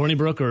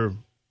Hornibrook or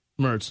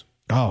Mertz?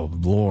 Oh,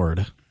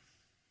 Lord.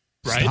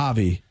 Right?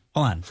 Stavi.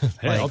 Hold on.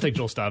 Hey, I'll take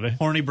Joel Stave.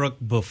 Hornibrook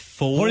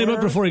before.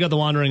 Hornibrook before he got the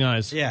wandering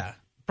eyes. Yeah.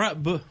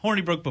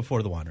 Hornibrook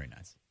before the Wandering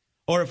Eyes.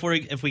 Or if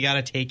we got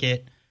to take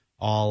it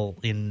all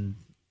in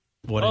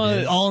what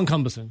it is. All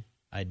encompassing.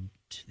 I'd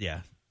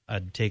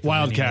take the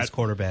Wildcat. winningest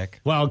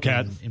quarterback.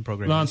 Wildcat. In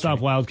program Nonstop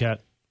history.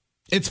 Wildcat.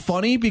 It's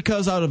funny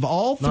because out of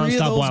all three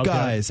of Nonstop those Wildcat.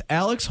 guys,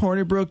 Alex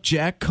Hornibrook,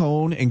 Jack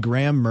Cohn, and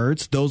Graham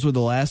Mertz, those were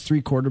the last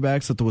three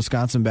quarterbacks that the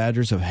Wisconsin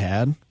Badgers have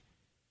had.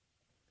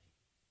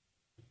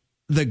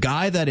 The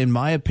guy that, in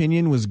my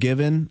opinion, was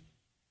given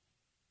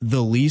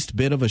the least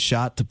bit of a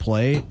shot to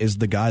play is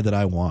the guy that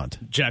I want,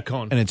 Jack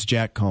Cohn. and it's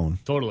Jack Cohn.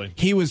 Totally.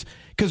 He was,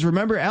 because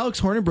remember, Alex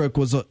Hornibrook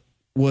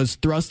was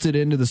thrusted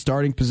into the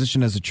starting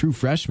position as a true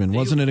freshman.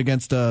 Wasn't it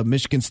against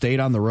Michigan State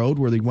on the road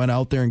where they went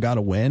out there and got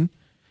a win?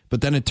 But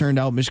then it turned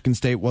out Michigan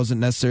State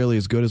wasn't necessarily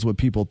as good as what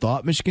people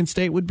thought Michigan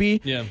State would be.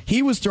 Yeah.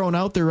 He was thrown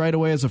out there right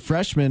away as a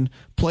freshman,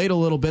 played a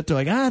little bit.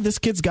 They're like, this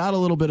kid's got a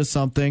little bit of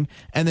something,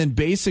 and then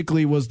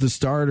basically was the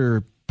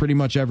starter pretty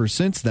much ever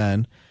since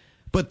then.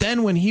 But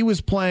then when he was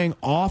playing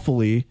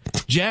awfully,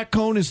 Jack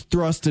Cohn is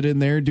thrusted in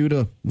there due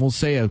to, we'll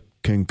say, a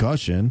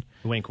concussion.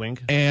 Wink,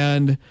 wink.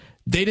 And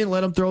they didn't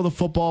let him throw the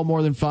football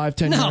more than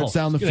 5-10 yards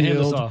down the he's gonna hand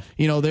this field.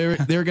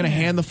 off. They're going to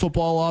hand the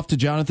football off to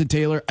Jonathan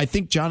Taylor. I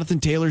think Jonathan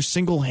Taylor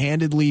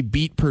single-handedly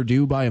beat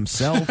Purdue by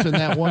himself in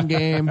that one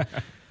game.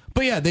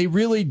 But yeah, they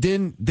really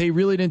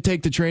didn't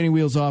take the training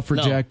wheels off for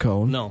Jack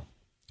Cohn. No.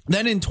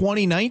 Then in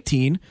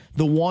 2019,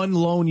 the one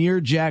lone year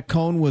Jack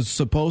Cohn was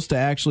supposed to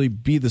actually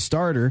be the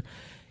starter,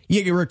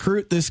 you can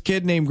recruit this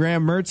kid named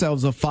Graham Mertz. That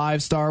was a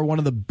 5-star, one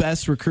of the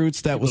best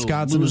recruits that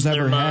Wisconsin has lose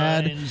ever their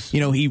had. minds.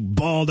 He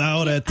balled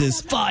out at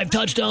this 5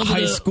 touchdowns.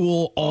 high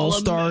school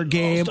all-star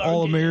game,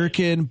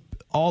 All-American,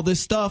 all this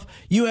stuff.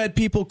 You had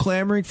people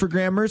clamoring for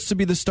Graham Mertz to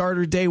be the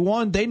starter day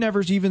one. They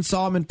never even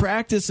saw him in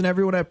practice, and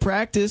everyone at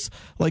practice,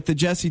 like the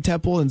Jesse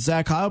Temple and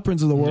Zach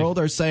Heilprins of the world,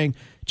 are saying,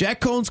 Jack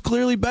Cohn's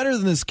clearly better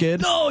than this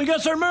kid. No, you got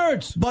to start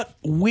Mertz. But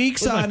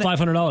weeks It was on like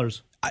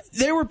 $500.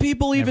 there were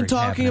people even Never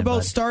talking happening, about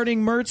bud.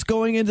 starting Mertz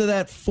going into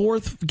that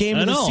fourth game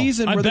I of the know.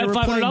 season I where they bet were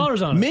playing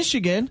 $500 on it.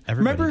 Michigan.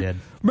 Everybody did.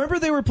 Remember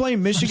they were playing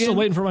I'm Michigan, still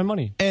waiting for my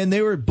money. and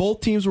both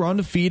teams were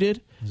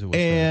undefeated, Is it with the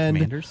and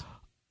Commanders?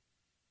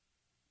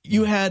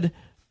 you had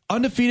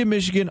undefeated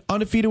Michigan,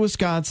 undefeated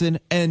Wisconsin,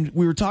 and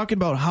we were talking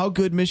about how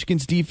good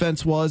Michigan's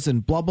defense was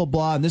and blah, blah,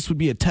 blah, and this would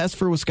be a test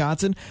for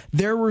Wisconsin.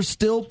 There were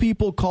still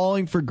people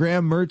calling for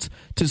Graham Mertz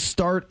to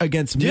start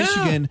against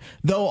Michigan,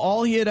 though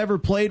all he had ever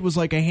played was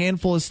like a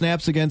handful of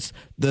snaps against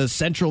the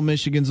Central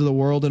Michigans of the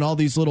world and all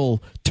these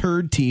little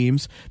turd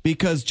teams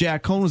because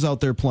Jack Cohn was out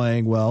there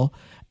playing well.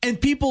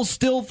 And people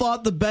still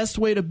thought the best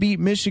way to beat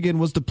Michigan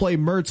was to play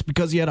Mertz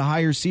because he had a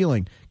higher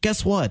ceiling.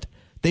 Guess what?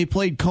 They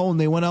played Cohn,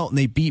 they went out and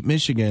they beat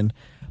Michigan.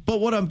 But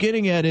what I'm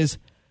getting at is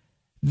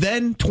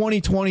then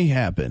 2020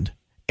 happened,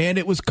 and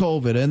it was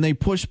COVID, and they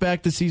pushed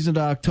back the season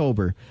to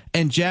October.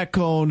 And Jack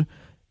Cohn,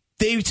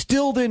 they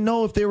still didn't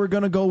know if they were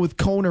going to go with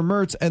Cohn or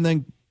Mertz, and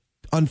then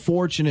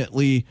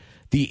unfortunately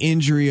the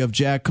injury of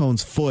Jack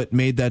Cohn's foot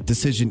made that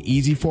decision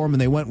easy for him,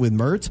 and they went with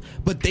Mertz.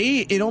 But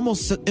it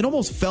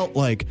almost felt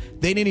like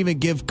they didn't even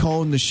give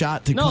Cohn the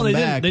shot to come they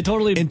back. didn't. They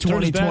totally in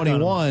turned his back on him.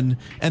 2021,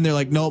 and they're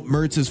like, nope,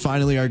 Mertz is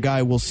finally our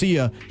guy. We'll see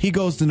ya. He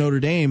goes to Notre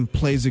Dame,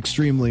 plays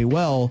extremely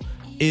well,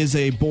 is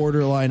a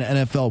borderline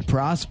NFL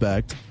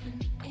prospect.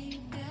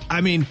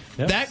 I mean,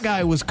 that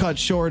guy was cut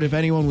short if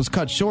anyone was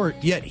cut short,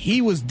 yet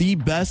he was the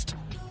best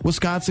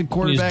Wisconsin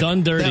quarterback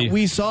done dirty. that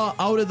we saw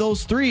out of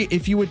those three.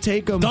 If you would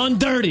take them Done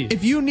dirty.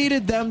 if you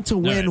needed them to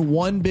win right.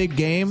 one big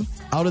game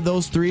out of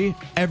those three,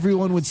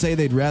 everyone would say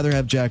they'd rather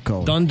have Jack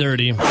Cohn. Done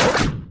dirty.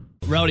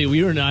 Rowdy,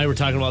 you and I were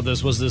talking about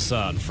this. Was this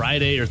on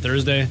Friday or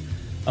Thursday?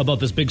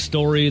 About this big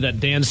story that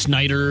Dan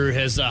Snyder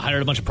has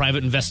hired a bunch of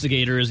private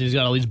investigators. And he's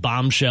got all these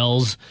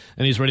bombshells,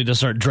 and he's ready to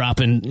start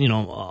dropping,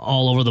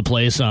 all over the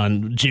place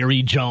on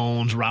Jerry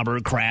Jones,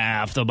 Robert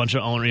Kraft, a bunch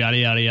of owners, yada,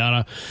 yada,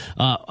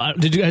 yada.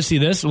 Did you guys see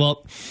this?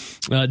 Well,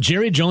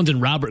 Jerry Jones and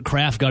Robert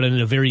Kraft got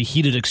in a very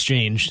heated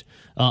exchange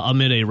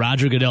amid a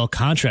Roger Goodell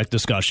contract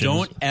discussion.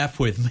 Don't F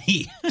with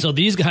me. So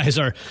these guys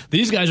are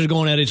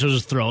going at each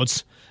other's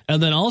throats.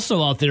 And then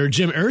also out there,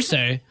 Jim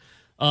Irsay,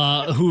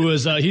 who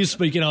is he's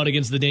speaking out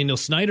against the Daniel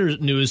Snyder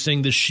news,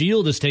 saying the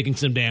Shield is taking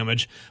some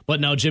damage. But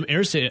now Jim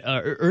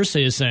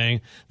Irsay is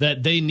saying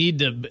that they need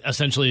to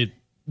essentially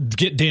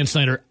get Dan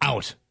Snyder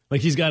out.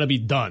 Like, he's got to be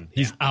done.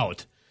 He's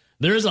out.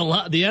 There's a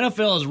lot. The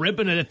NFL is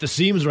ripping it at the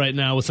seams right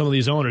now with some of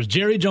these owners.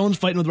 Jerry Jones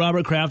fighting with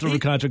Robert Kraft over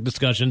contract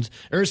discussions.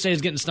 Irsay is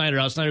getting Snyder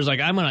out. Snyder's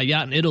like, I'm on a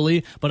yacht in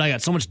Italy, but I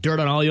got so much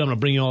dirt on all of you, I'm going to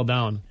bring you all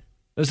down.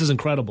 This is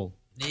incredible.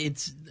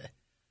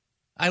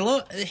 I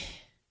love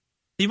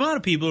the amount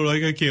of people who are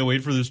like, I can't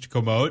wait for this to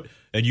come out,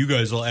 and you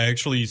guys will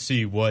actually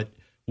see what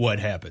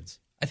happens.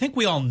 I think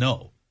we all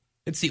know.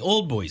 It's the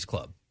old boys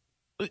club.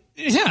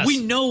 Yes.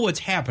 We know what's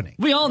happening.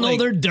 We all know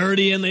they're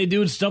dirty and they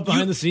do stuff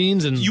behind the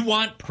scenes. And you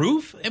want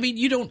proof? I mean,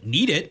 you don't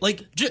need it.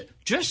 Like,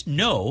 just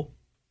know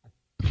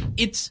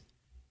it's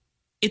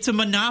a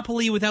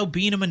monopoly without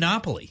being a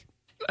monopoly.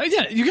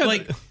 Yeah, you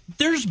got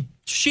there's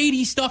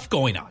shady stuff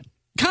going on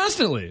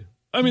constantly.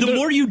 I mean, the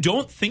more you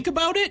don't think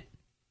about it,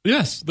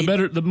 yes, the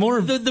better. The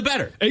more the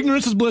better.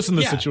 Ignorance is bliss in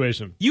this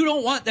situation. You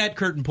don't want that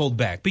curtain pulled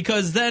back,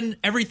 because then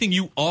everything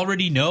you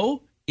already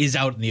know is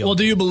out in the open. Well,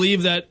 do you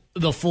believe that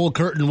the full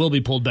curtain will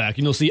be pulled back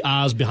and you'll see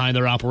Oz behind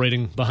there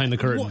operating behind the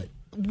curtain?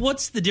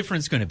 What's the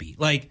difference going to be?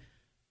 Like,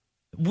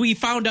 we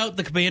found out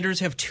the Commanders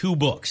have 2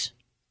 books.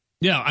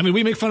 Yeah, I mean,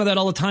 we make fun of that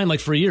all the time,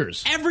 like, for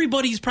years.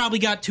 Everybody's probably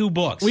got 2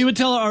 books. We would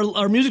tell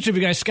our music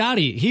trivia guy,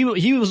 Scotty, he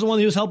was the one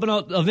who was helping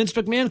out Vince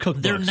McMahon cook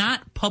books. They're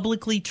not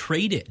publicly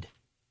traded.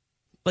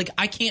 Like,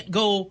 I can't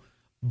go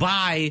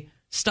buy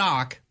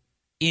stock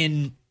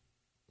in...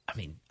 I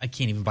mean, I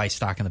can't even buy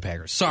stock in the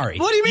Packers. Sorry.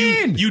 What do you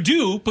mean? You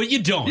do, but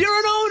you don't. You're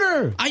an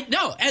owner. I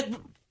know.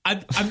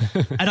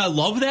 And I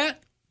love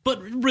that,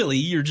 but really,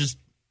 you're just...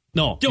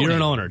 No, you're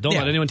an owner. Don't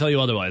let anyone tell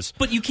you otherwise.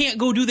 But you can't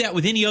go do that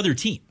with any other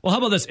team. Well, how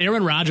about this?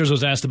 Aaron Rodgers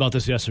was asked about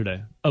this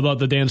yesterday, about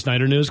the Dan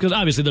Snyder news, because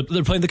obviously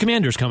they're playing the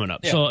Commanders coming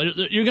up. Yeah. So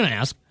you're going to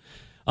ask.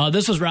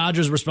 This was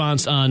Rodgers'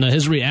 response on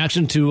his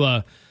reaction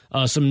to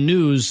some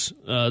news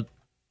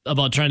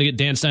about trying to get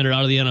Dan Snyder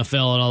out of the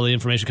NFL and all the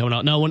information coming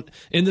out. Now,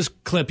 in this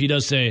clip, he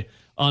does say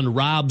on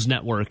Rob's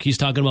network, he's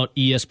talking about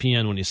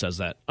ESPN when he says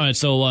that. All right,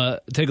 so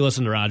take a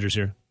listen to Rodgers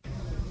here.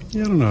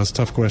 Yeah, I don't know. It's a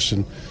tough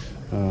question.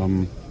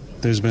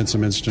 There's been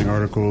some interesting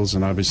articles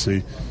and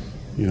obviously,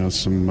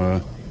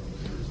 some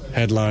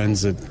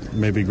headlines that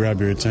maybe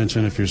grab your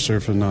attention if you're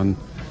surfing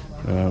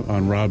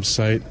on Rob's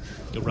site.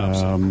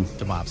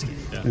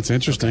 Domofsky. Yeah. It's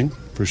interesting,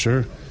 for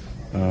sure.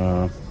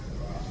 But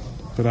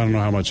I don't know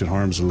how much it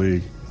harms the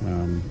league.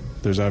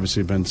 There's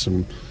obviously been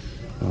some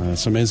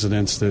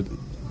incidents that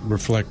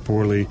reflect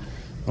poorly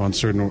on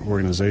certain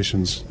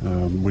organizations,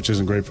 which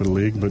isn't great for the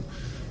league. But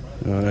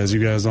as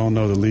you guys all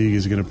know, the league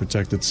is going to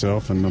protect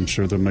itself, and I'm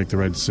sure they'll make the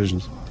right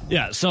decisions.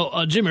 Yeah,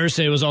 so Jim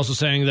Irsay was also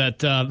saying that,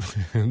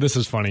 this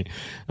is funny,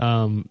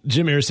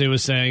 Jim Irsay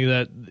was saying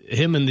that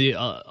him and the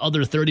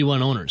other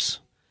 31 owners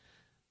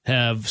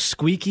have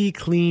squeaky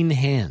clean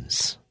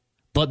hands.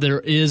 But there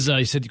is,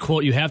 he said,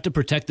 quote, you have to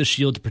protect the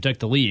Shield to protect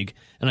the league,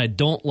 and I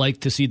don't like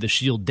to see the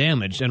Shield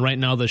damaged, and right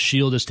now the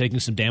Shield is taking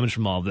some damage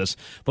from all of this.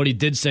 But he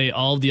did say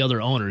all of the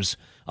other owners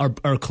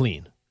are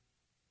clean.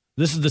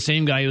 This is the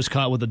same guy who was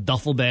caught with a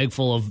duffel bag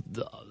full of,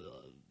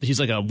 he's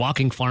like a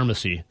walking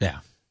pharmacy. Yeah.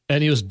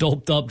 And he was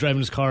doped up driving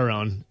his car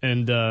around.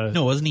 And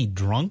no, wasn't he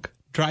drunk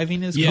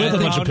driving his car with a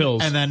bunch around of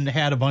pills. and then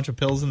had a bunch of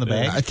pills in the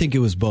bag? I think it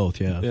was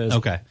both, yeah.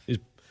 Okay.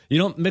 You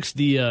don't mix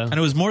the... and it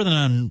was more than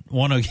on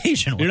one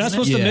occasion. You're not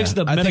supposed to mix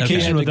the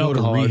medication with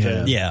alcohol.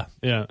 Yeah.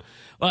 Yeah.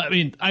 Well,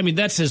 I mean,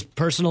 that's his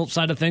personal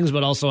side of things,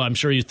 but also I'm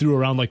sure you threw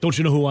around like, don't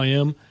you know who I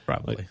am?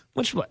 Probably.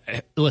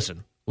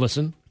 Listen.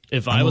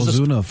 If I was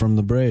Ozuna from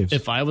the Braves.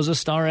 If I was a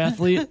star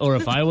athlete or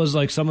if I was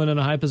like someone in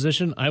a high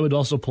position, I would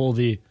also pull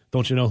the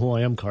 "Don't you know who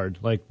I am" card.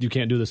 Like, you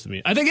can't do this to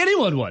me. I think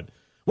anyone would.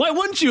 Why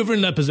wouldn't you if you're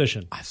in that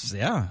position?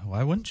 Yeah,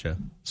 why wouldn't you?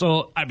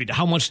 So, I mean,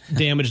 how much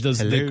damage does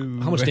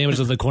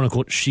the quote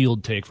unquote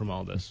Shield take from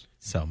all this?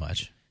 So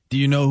much. Do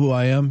you know who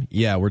I am?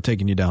 Yeah, we're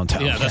taking you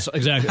downtown. Yeah, that's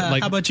exactly.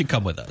 Like, how about you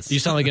come with us? You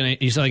sound like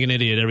an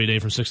idiot every day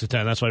from 6 to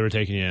 10. That's why we're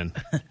taking you in.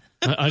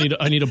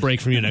 I need a break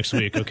from you next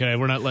week. Okay,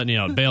 we're not letting you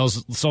out.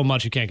 Bail's so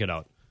much you can't get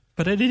out.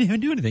 But I didn't even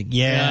do anything.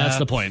 Yeah, that's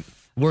the point.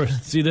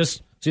 See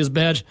this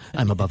badge?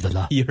 I'm above the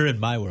law. You're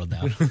in my world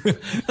now.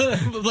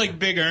 Like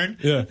Big Earn.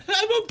 Yeah.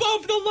 I'm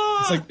above the law.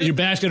 It's like you're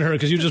bashing her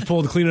because you just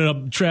pulled cleaning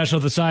up trash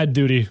off the side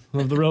duty,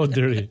 of the road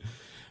duty.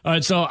 All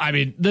right, so, I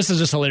mean, this is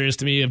just hilarious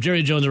to me. If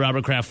Jerry Jones and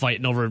Robert Kraft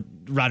fighting over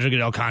Roger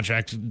Goodell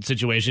contract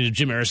situation,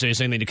 Jim Irsay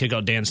saying they need to kick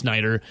out Dan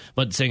Snyder,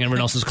 but saying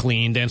everyone else is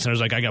clean. Dan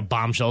Snyder's like, I got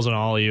bombshells on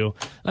all of you.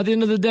 At the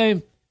end of the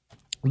day,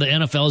 the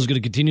NFL is going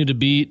to continue to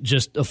be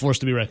just a force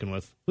to be reckoned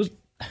with.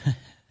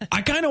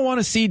 I kind of want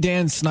to see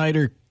Dan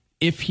Snyder,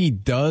 if he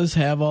does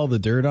have all the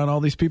dirt on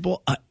all these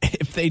people,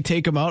 if they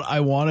take him out,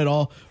 I want it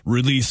all,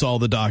 release all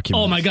the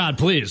documents. Oh, my God,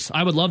 please.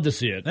 I would love to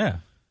see it. Yeah.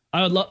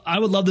 I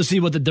would love to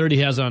see what the dirt he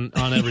has on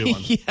everyone.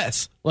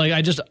 Yes. Like,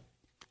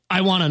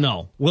 I want to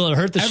know. Will it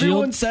hurt the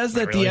Everyone shield? says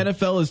that Really? the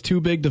NFL is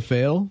too big to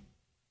fail.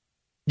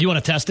 You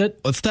want to test it?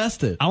 Let's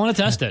test it. I want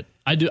to test it.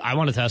 I do. I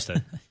want to test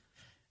it.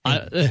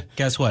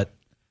 Guess what?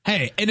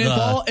 Hey, and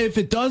if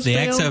it does The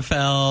fail,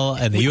 XFL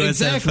and the USFL,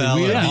 exactly.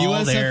 We have and the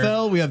all their-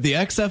 USFL, we have the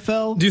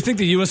XFL. Do you think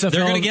the USFL...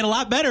 They're going to get a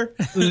lot better.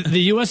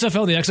 the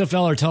USFL and the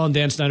XFL are telling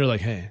Dan Snyder,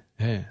 like, hey,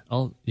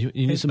 you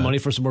need some money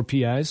for some more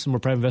PIs, some more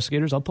private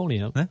investigators? I'll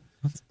pony up.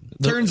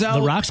 Turns out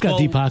The Rock's got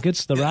deep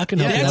pockets. The Rock can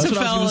help The you out. that's what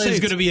I was gonna XFL say. is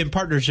going to be in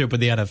partnership with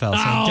the NFL. So Oh,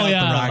 count the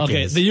yeah. Rock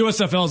Okay, is. the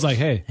USFL is like,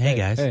 hey,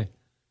 guys. Hey,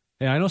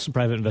 I know some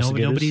private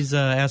investigators. Nobody's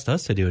asked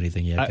us to do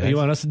anything yet, guys. You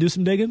want us to do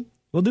some digging?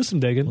 We'll do some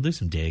digging. We'll do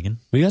some digging.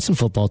 We got some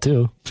football,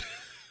 too.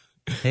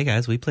 Hey,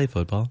 guys, we play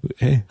football.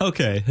 Hey.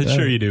 Okay,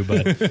 sure you do,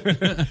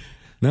 but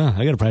No,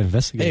 I got a private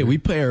investigator. Hey, we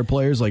pay our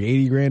players like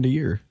 $80,000 a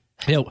year.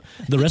 Yeah,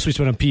 the rest we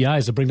spent on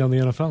PIs to bring down the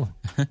NFL.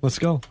 Let's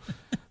go.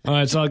 All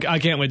right, so I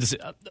can't wait to see.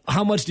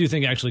 How much do you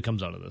think actually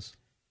comes out of this?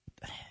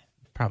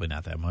 probably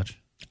not that much.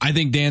 I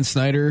think Dan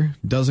Snyder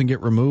doesn't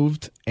get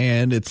removed,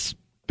 and it's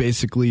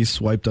basically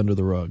swiped under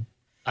the rug.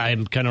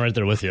 I'm kind of right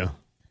there with you.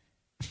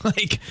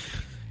 Like,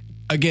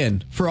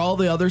 again, for all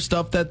the other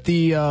stuff that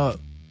the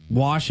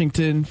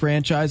Washington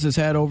franchise has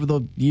had over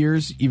the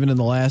years, even in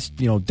the last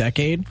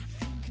decade,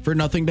 for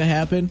nothing to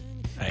happen,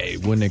 I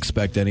wouldn't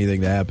expect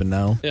anything to happen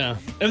now. Yeah,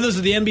 if this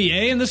is the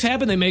NBA and this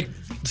happened, they make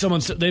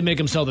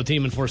him sell the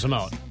team and force him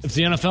out. If it's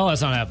the NFL,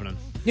 that's not happening.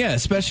 Yeah,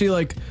 especially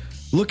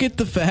look at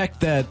the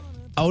fact that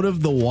out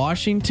of the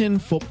Washington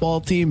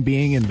football team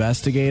being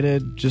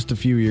investigated just a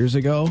few years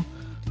ago,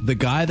 the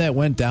guy that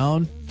went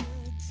down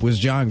was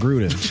John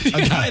Gruden,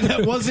 a guy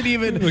that wasn't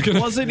even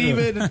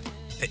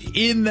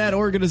in that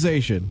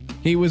organization.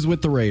 He was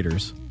with the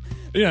Raiders.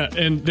 Yeah,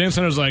 and Dan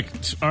Snyder's like,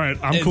 all right,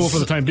 I'm cool for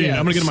the time being. yeah,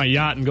 I'm going to get on my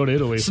yacht and go to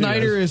Italy. See you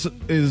Snyder guys.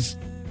 is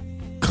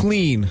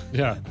clean.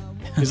 Yeah.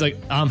 He's like,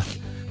 I'm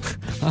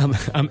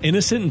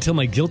innocent until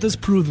my guilt is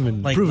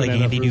proven. Like proven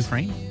Andy enough.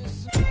 Dufresne?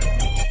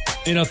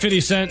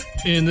 50 Cent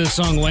in this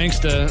song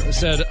Wanksta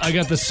said, I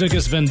got the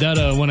sickest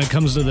vendetta when it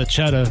comes to the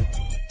cheddar.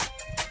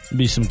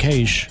 Be some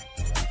cash.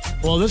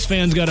 Well, this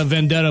fan's got a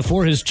vendetta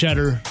for his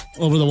cheddar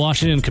over the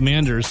Washington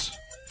Commanders.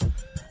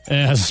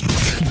 As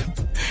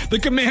the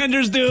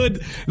Commanders,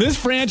 dude, this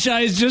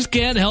franchise just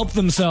can't help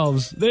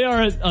themselves. They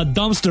are a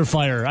dumpster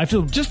fire. I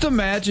feel. Just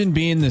imagine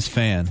being this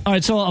fan. All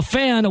right, so a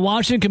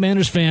Washington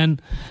Commanders fan,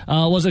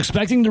 was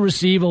expecting to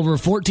receive over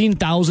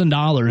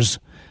 $14,000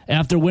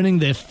 after winning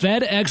the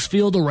FedEx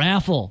Field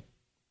raffle.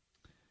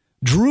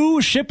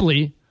 Drew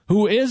Shipley,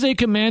 who is a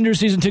Commanders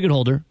season ticket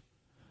holder,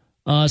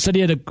 said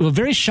he had a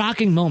very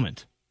shocking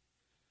moment.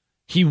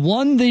 He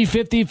won the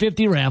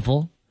 50-50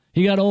 raffle.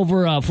 He got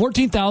over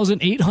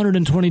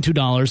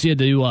 $14,822. He had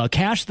to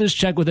cash this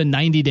check within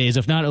 90 days.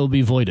 If not, it will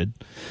be voided.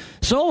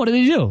 So what did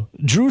he do?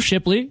 Drew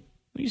Shipley,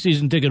 a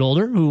season ticket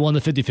holder who won the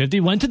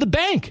 50-50, went to the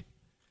bank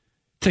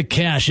to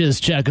cash his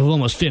check of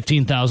almost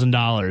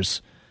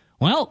 $15,000.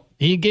 Well,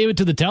 he gave it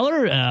to the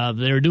teller.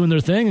 They were doing their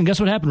thing, and guess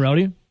what happened,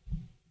 Rowdy?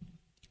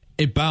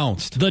 It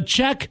bounced. The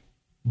check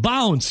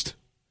bounced.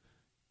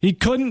 He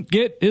couldn't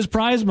get his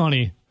prize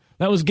money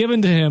that was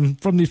given to him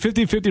from the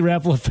 50-50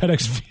 raffle at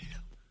FedEx Field.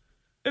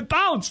 It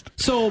bounced.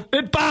 So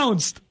It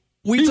bounced.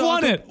 we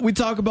won it. We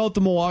talk about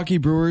the Milwaukee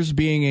Brewers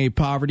being a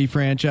poverty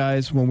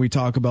franchise when we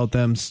talk about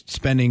them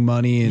spending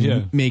money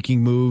and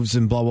making moves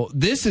and blah, blah.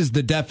 This is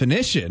the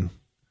definition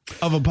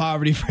of a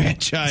poverty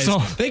franchise. So-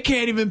 they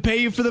can't even pay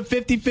you for the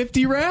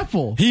 50-50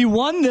 raffle. He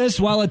won this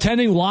while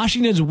attending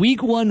Washington's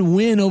Week 1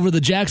 win over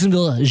the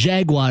Jacksonville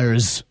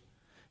Jaguars.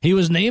 He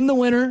was named the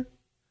winner.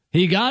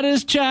 He got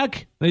his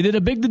check. They did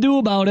a big to-do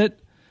about it.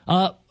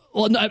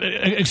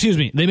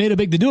 They made a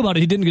big to-do about it.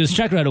 He didn't get his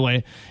check right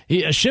away.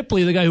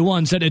 Shipley, the guy who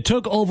won, said it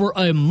took over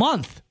a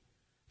month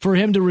for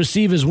him to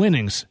receive his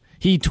winnings.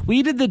 He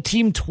tweeted the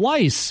team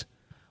twice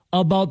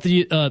about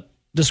the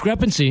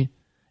discrepancy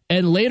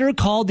and later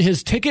called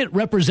his ticket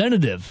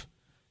representative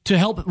to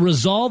help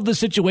resolve the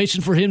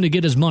situation for him to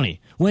get his money.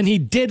 When he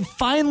did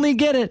finally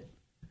get it,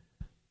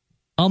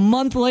 a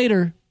month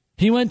later,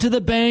 he went to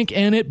the bank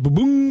and it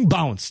boom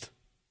bounced.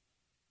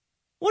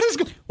 What is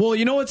going? Well,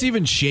 you know what's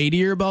even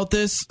shadier about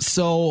this?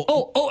 So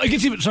It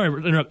gets even. Sorry,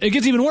 to interrupt. It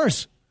gets even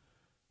worse.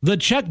 The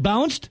check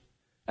bounced,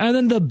 and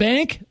then the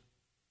bank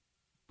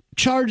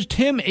charged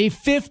him a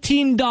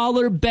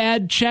 $15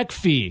 bad check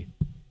fee.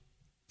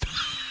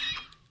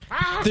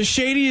 the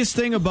shadiest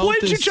thing about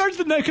What this, did you charge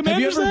the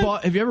Commanders?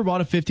 have you ever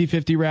bought a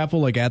 50-50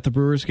 raffle like at the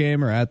Brewers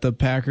game or at the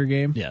Packer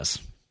game? Yes.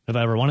 Have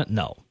I ever won it?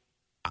 No.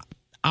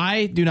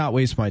 I do not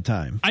waste my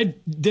time. I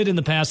did in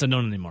the past. I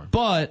don't anymore.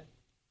 But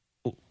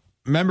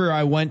remember,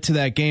 I went to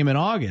that game in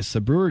August,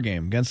 the Brewer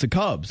game against the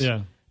Cubs.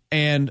 Yeah.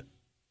 And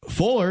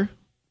Fuller,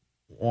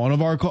 one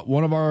of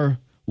our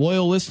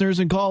loyal listeners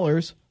and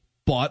callers,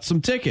 bought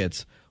some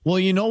tickets. Well,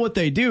 you know what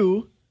they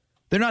do?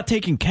 They're not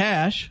taking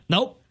cash.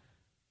 Nope.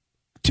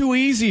 Too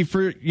easy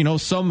for,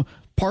 some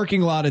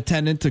parking lot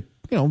attendant to,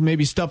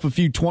 maybe stuff a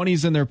few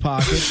 20s in their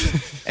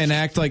pockets and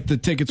act like the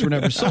tickets were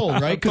never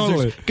sold, right? Because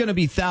Totally. there's going to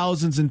be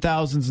thousands and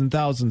thousands and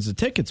thousands of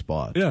tickets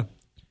bought. Yeah.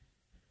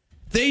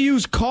 They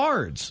use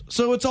cards.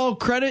 So it's all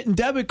credit and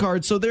debit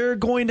cards. So they're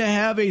going to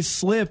have a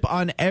slip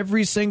on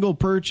every single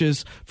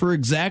purchase for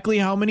exactly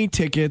how many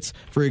tickets,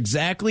 for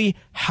exactly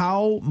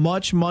how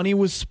much money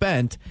was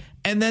spent.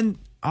 And then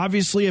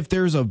obviously if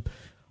there's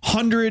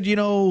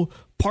 100,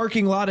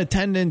 parking lot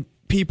attendant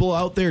people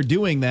out there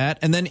doing that,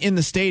 and then in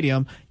the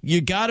stadium, you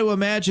got to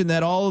imagine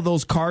that all of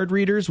those card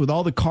readers with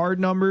all the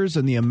card numbers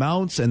and the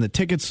amounts and the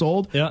tickets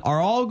sold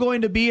are all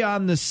going to be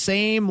on the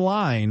same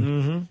line.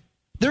 Mm-hmm.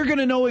 They're going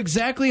to know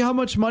exactly how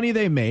much money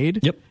they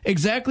made,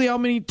 exactly how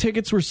many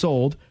tickets were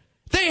sold.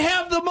 They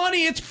have the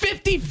money. It's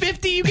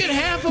 50-50. You get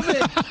half of it.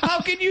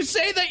 How can you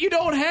say that you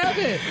don't have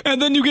it?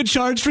 And then you get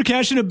charged for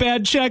cashing a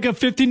bad check, a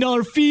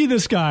 $15 fee.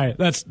 This guy.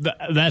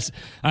 That's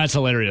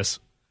hilarious.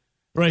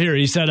 Right here,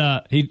 he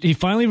said he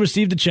finally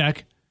received a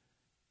check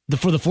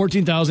for the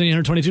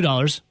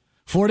 $14,822.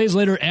 4 days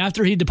later,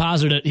 after he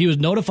deposited it, he was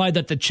notified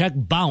that the check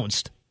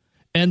bounced,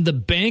 and the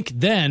bank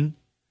then,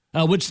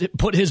 which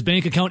put his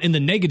bank account in the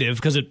negative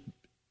because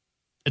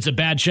it's a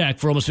bad check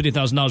for almost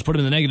 $50,000, put him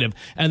in the negative,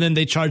 and then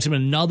they charged him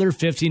another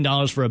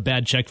 $15 for a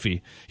bad check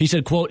fee. He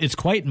said, quote, "It's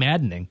quite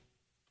maddening.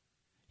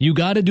 You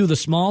got to do the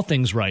small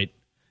things right.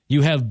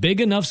 You have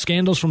big enough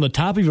scandals from the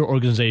top of your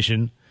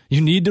organization.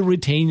 You need to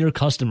retain your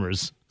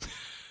customers."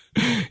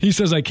 He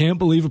says, "I can't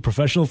believe a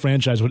professional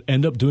franchise would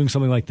end up doing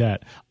something like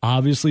that.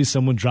 Obviously,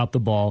 someone dropped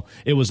the ball.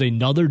 It was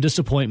another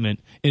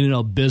disappointment in an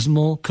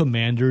abysmal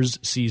Commanders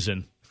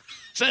season."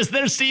 Says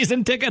their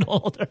season ticket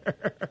holder.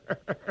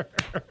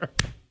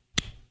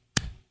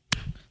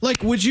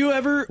 Like, would you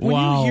ever, when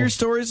you hear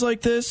stories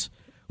like this,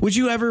 would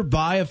you ever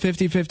buy a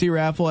 50-50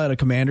 raffle at a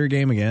Commander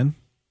game again?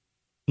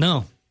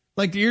 No.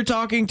 Like, you're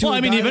talking to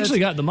he eventually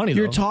got the money,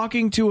 You're though.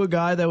 talking to a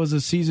guy that was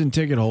a season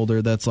ticket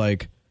holder that's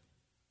like,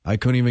 I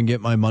couldn't even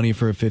get my money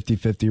for a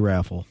 50-50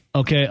 raffle.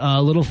 Okay,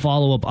 a little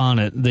follow-up on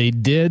it. They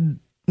did...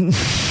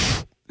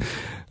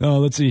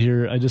 let's see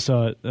here. I just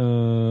saw it.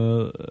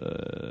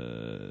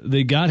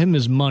 They got him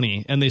his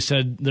money, and they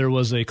said there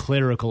was a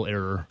clerical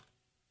error.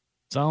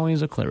 It's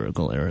always a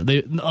clerical error.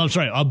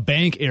 A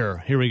bank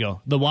error. Here we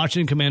go. The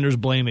Washington Commanders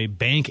blame a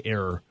bank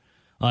error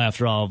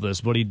after all of this,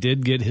 but he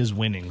did get his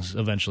winnings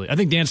eventually. I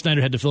think Dan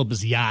Snyder had to fill up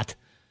his yacht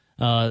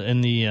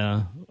in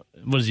the,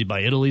 what is he, by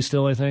Italy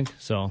still, I think?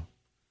 So I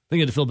think he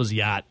had to fill up his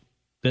yacht.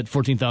 That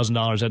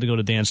 $14,000 had to go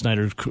to Dan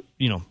Snyder,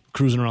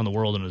 cruising around the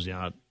world in his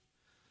yacht.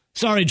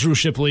 Sorry, Drew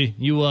Shipley.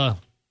 I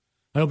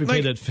hope you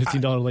paid that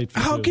 $15 late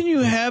fee. How can you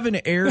have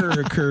an error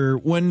occur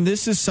when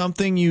this is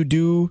something you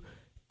do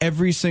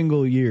every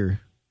single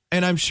year?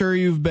 And I'm sure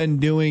you've been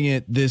doing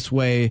it this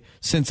way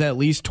since at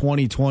least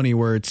 2020,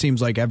 where it seems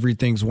like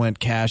everything's went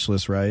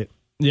cashless, right?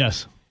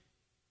 Yes.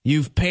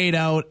 You've paid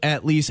out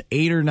at least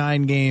 8 or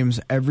 9 games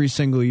every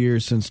single year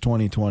since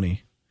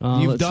 2020.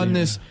 You've done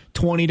this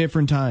 20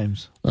 different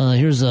times.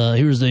 Here's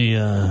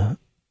the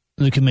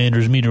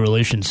Commander's media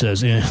relations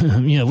says,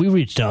 we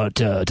reached out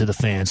to the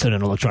fan, sent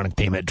an electronic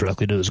payment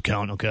directly to his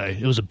account. Okay,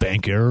 it was a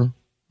bank error.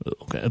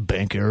 Okay, a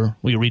bank error.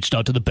 We reached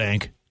out to the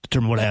bank,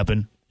 determine what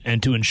happened,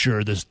 and to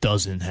ensure this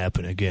doesn't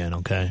happen again.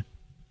 Okay,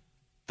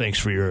 thanks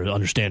for your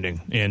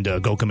understanding, and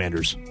go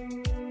Commanders.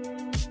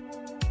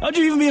 How'd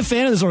you even be a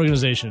fan of this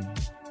organization?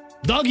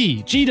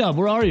 Dougie, G-Dub,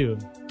 where are you?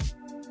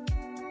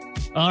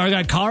 Our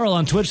guy Carl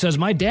on Twitch says,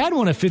 my dad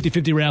won a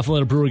 50-50 raffle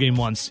at a Brewer game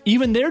once.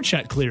 Even their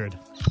check cleared.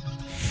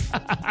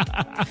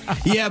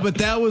 Yeah, but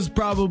that was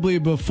probably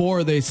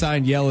before they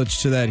signed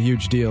Yelich to that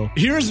huge deal.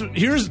 Here's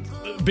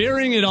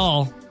burying it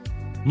all.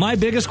 My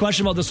biggest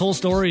question about this whole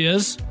story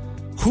is,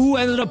 who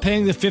ended up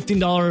paying the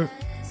 $15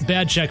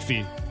 bad check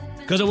fee?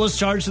 Because it was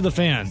charged to the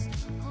fan.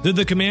 Did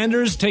the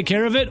Commanders take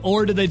care of it,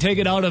 or did they take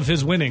it out of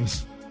his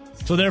winnings?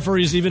 So therefore,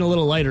 he's even a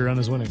little lighter on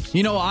his winnings.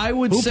 I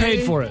would Who say...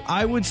 paid for it?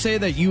 I would say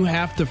that you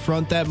have to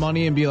front that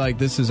money and be like,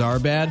 this is our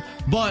bad.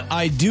 But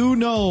I do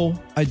know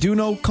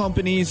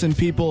companies and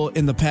people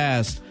in the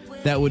past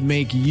that would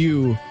make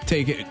you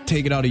take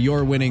it out of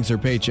your winnings or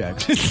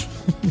paychecks.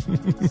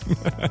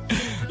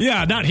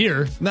 Yeah, not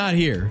here. Not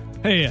here.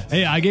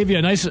 Hey, I gave you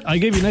a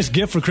nice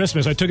gift for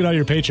Christmas. I took it out of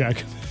your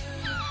paycheck.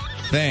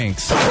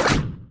 Thanks.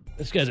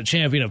 This guy's a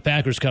champion of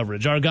Packers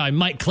coverage. Our guy,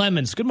 Mike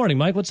Clemens. Good morning,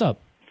 Mike. What's up?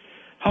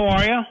 How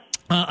are you?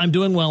 I'm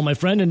doing well, my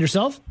friend. And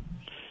yourself?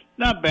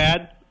 Not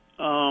bad.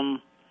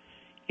 The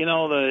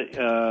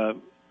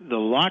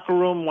locker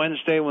room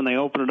Wednesday when they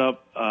open it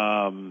up,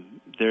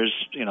 there's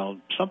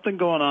something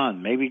going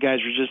on. Maybe guys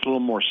are just a little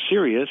more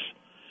serious,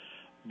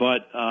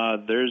 but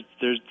there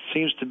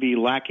seems to be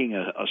lacking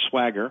a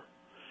swagger.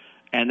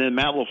 And then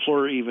Matt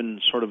LaFleur even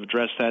sort of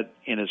addressed that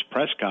in his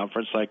press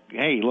conference, like,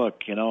 hey,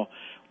 look,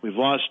 we've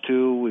lost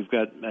 2. We've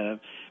got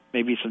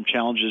maybe some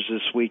challenges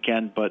this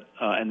weekend, but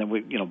and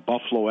then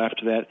Buffalo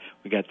after that.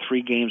 We got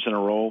 3 games in a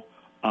row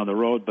on the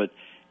road, but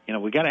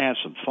we got to have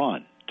some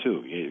fun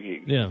too.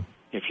 Yeah.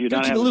 If you're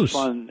not having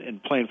fun in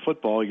playing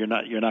football, you're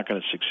not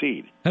going to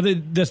succeed.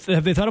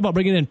 Have they thought about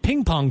bringing in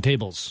ping pong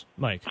tables,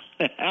 Mike?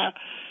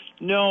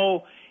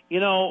 No,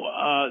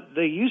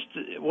 they used to.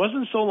 It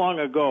wasn't so long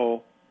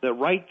ago that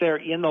right there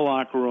in the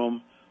locker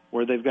room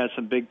where they've got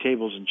some big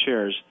tables and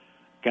chairs,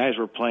 guys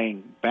were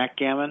playing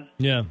backgammon.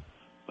 Yeah.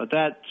 But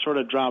that sort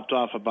of dropped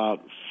off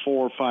about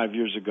 4 or 5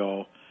 years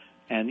ago,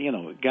 and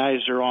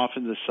guys are off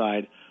in the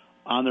side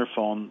on their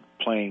phone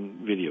playing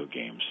video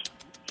games,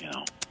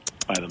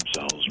 by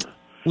themselves.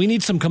 We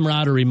need some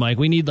camaraderie, Mike.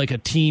 We need like a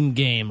team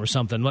game or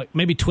something. Like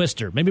maybe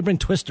Twister. Maybe bring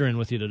Twister in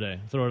with you today.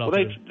 Throw it out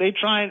there. They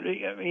try,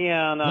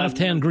 left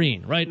hand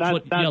green, right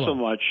foot yellow. Not so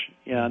much.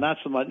 Yeah, not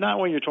so much. Not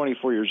when you're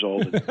 24 years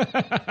old, and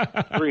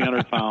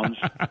 300 pounds.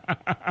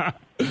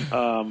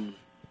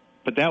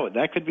 But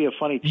that could be a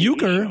funny TV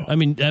Euchre. show. I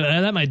mean,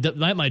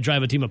 that might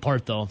drive a team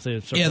apart, though.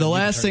 Yeah, the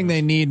last thing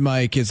they need,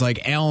 Mike, is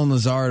like Alan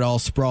Lazard all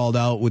sprawled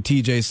out with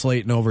TJ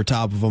Slayton over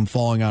top of him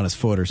falling on his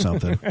foot or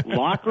something.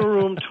 Locker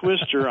room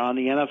twister on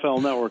the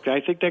NFL Network.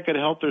 I think that could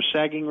help their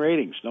sagging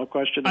ratings. No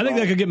question. I think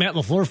that could get Matt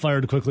LaFleur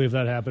fired quickly if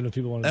that happened. If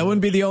people want that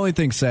wouldn't be the only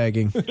thing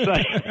sagging. Just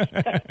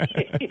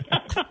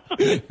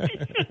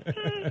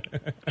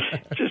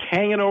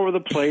hanging over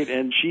the plate,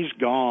 and she's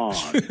gone.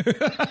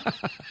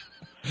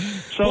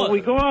 So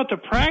we go out to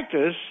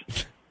practice,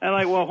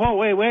 and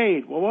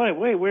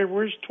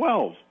where's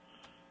 12?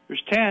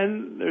 There's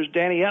 10. There's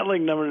Danny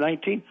Etling, number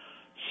 19.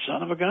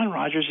 Son of a gun,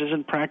 Rodgers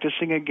isn't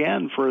practicing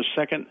again for a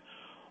second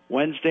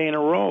Wednesday in a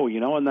row.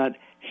 And that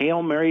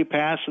Hail Mary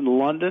pass in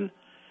London,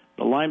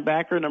 the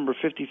linebacker, number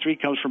 53,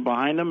 comes from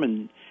behind him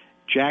and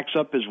jacks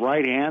up his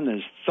right hand,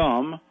 his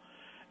thumb,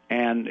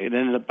 and it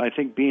ended up, I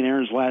think, being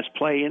Aaron's last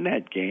play in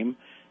that game.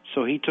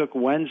 So he took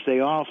Wednesday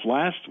off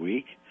last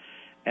week.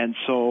 And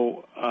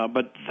so,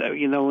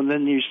 and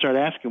then you start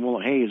asking, well,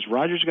 hey, is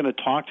Rodgers going to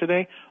talk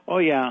today? Oh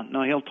yeah,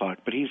 no, he'll talk,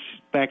 but he's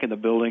back in the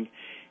building.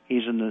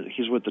 He's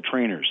with the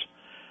trainers.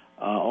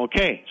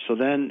 Okay, so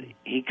then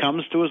he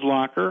comes to his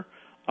locker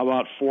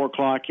about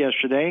 4:00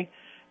 yesterday,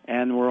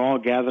 and we're all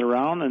gathered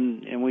around,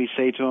 and we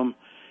say to him,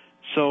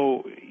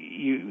 so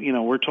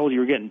we're told you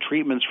were getting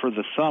treatments for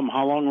the thumb.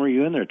 How long were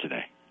you in there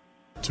today?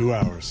 2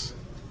 hours.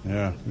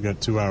 Yeah, we got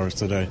 2 hours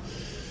today.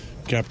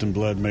 Captain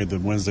Blood made the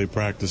Wednesday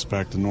practice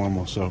back to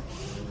normal, so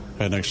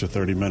had an extra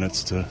 30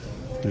 minutes to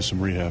do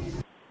some rehab.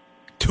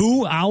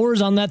 2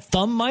 hours on that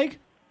thumb, Mike?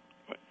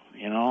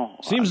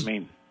 Seems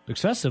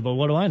excessive, but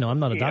what do I know? I'm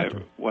not a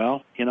doctor.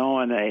 Well, and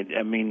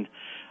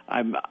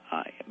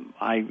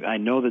I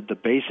know that the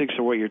basics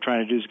of what you're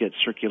trying to do is get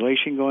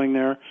circulation going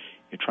there.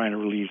 You're trying to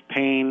relieve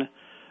pain,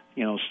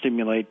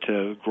 stimulate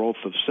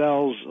growth of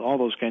cells, all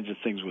those kinds of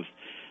things with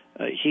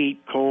heat,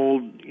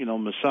 cold,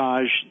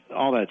 massage,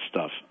 all that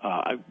stuff.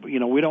 We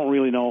don't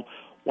really know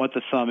what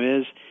the thumb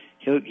is.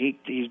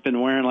 He's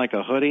been wearing like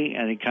a hoodie,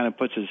 and he kind of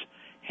puts his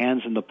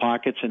hands in the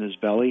pockets in his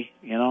belly,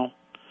 so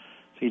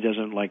he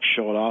doesn't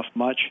show it off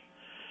much.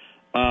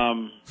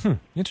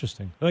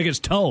 Interesting. Like his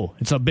toe.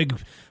 It's a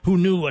big. Who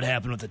knew what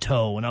happened with the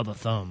toe and now the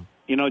thumb?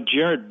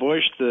 Jared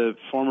Bush, the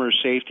former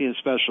safety and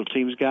special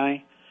teams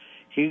guy,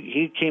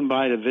 he came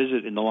by to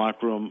visit in the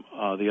locker room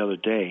the other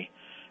day.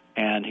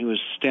 And he was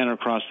standing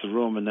across the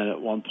room, and then at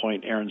one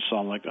point Aaron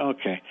saw him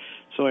okay.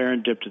 So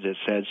Aaron dipped his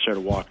head,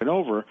 started walking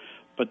over,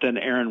 but then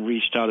Aaron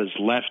reached out his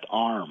left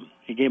arm.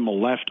 He gave him a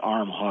left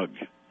arm hug.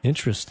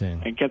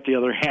 Interesting. And kept the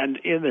other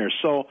hand in there.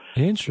 So,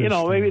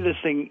 interesting. Maybe this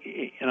thing,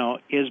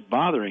 is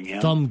bothering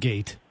him.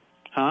 Thumbgate.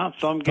 Huh?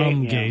 Thumbgate?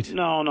 Thumbgate. Yeah.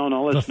 No.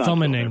 Let's not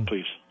go there,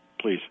 please.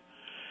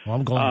 Well,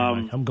 I'm going there,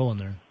 Mike. I'm going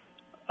there.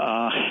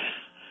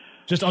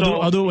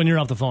 I'll do it when you're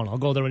off the phone. I'll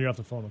go there when you're off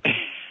the phone. Okay?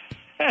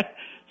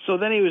 So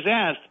then he was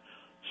asked,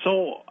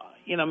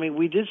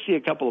 we did see a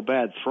couple of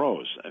bad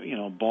throws,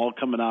 ball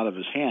coming out of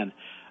his hand.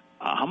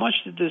 How much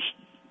did this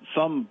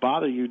thumb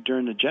bother you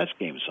during the Jets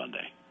game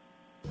Sunday?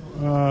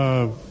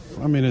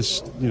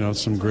 It's,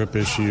 some grip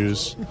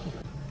issues.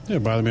 Yeah,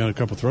 it bothered me on a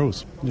couple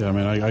throws. Yeah,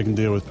 I can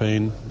deal with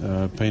pain.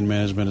 Pain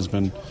management has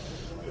been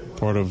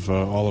part of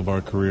all of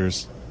our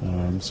careers.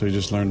 So you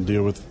just learn to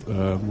deal with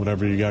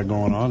whatever you got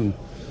going on.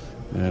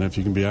 And if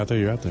you can be out there,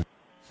 you're out there.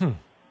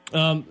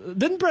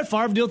 Didn't Brett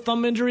Favre deal with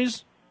thumb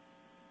injuries?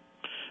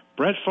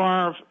 Brett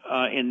Favre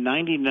in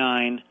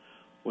 '99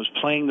 was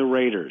playing the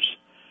Raiders,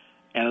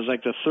 and it was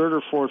like the third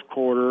or fourth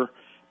quarter,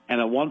 and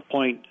at one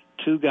point,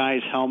 2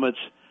 guys' helmets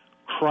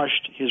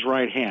crushed his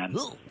right hand.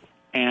 Ooh.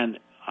 And,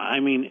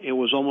 it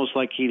was almost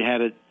like he'd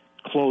had it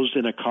closed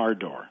in a car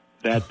door.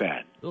 That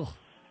bad. Ooh.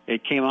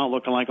 It came out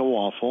looking like a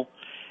waffle,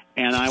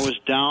 and I was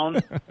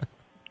down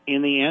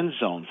in the end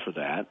zone for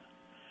that,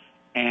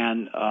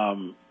 and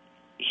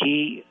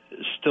he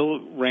still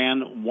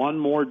ran one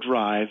more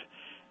drive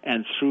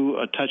and threw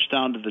a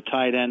touchdown to the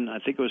tight end. I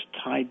think it was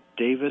Ty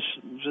Davis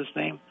was his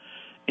name,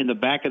 in the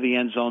back of the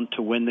end zone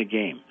to win the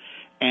game.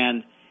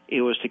 and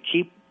it was to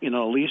keep at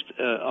least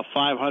a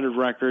 500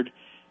 record.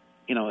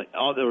 There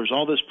was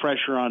all this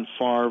pressure on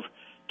Favre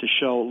to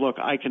show, look,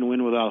 I can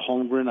win without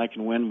Holmgren, I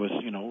can win with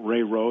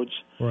Ray Rhodes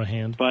or a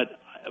hand. But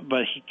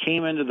he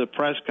came into the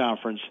press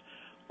conference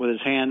with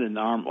his hand and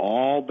arm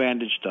all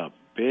bandaged up,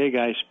 big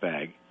ice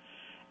bag,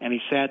 and he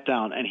sat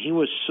down, and he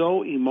was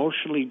so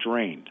emotionally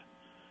drained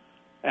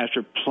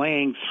after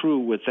playing through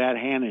with that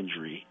hand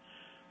injury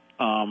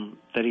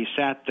that he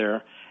sat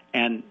there,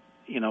 and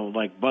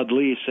like Bud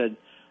Lee said,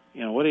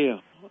 what are you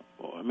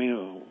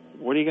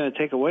going to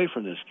take away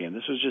from this game?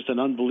 This was just an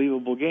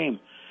unbelievable game.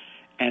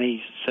 And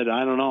he said,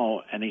 I don't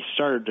know. And he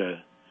started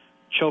to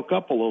choke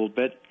up a little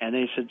bit, and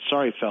they said,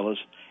 sorry, fellas.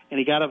 And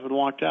he got up and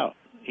walked out.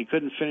 He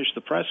couldn't finish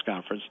the press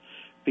conference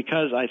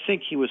because I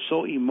think he was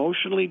so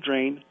emotionally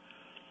drained,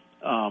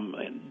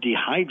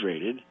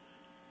 dehydrated,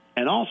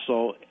 and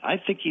also I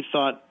think he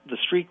thought the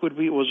streak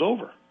was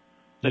over,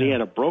 that he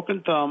had a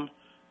broken thumb,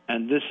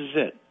 and this is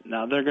it.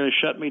 Now they're going to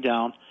shut me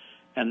down,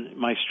 and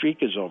my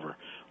streak is over.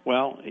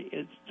 Well,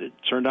 it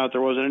turned out there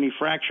wasn't any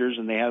fractures,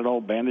 and they had it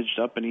all bandaged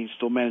up, and he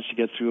still managed to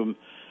get through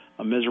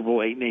a miserable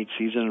 8-8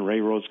 season, and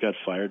Ray Rhodes got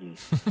fired, and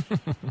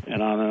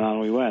and on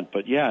we went.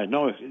 But yeah,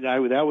 no,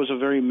 that was a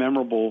very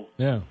memorable.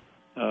 Yeah.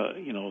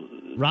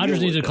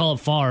 Rodgers needs to call up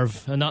Favre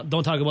and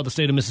don't talk about the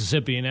state of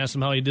Mississippi and ask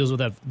him how he deals with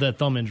that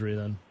thumb injury.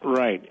 Then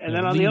right, and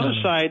then on the other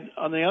side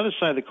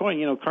of the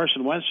coin,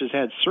 Carson Wentz just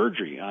had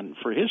surgery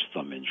for his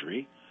thumb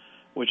injury,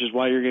 which is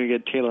why you're going to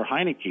get Taylor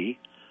Heineke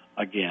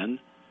again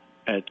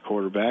at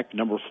quarterback,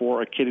 number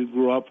 4, a kid who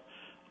grew up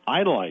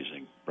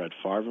idolizing Brett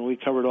Favre, and we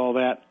covered all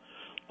that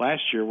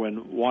last year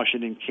when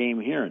Washington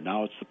came here, and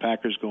now it's the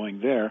Packers going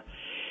there.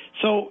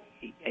 So,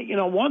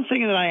 one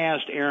thing that I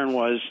asked Aaron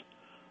was,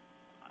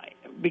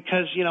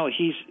 because,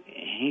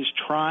 he's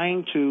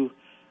trying to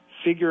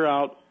figure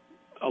out,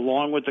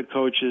 along with the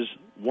coaches,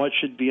 what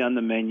should be on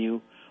the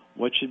menu,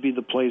 what should be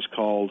the plays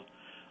called,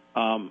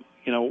 who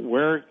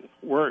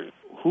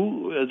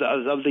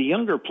of the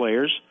younger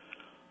players,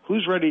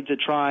 who's ready to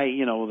try,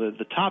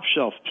 the top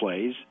shelf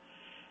plays,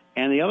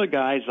 and the other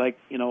guys, like,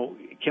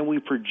 can we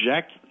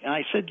project? And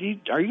I said,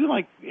 are you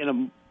like in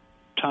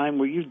a time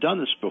where you've done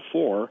this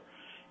before?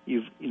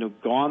 You've,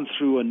 gone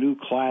through a new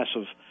class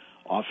of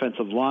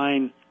offensive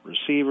line,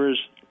 receivers,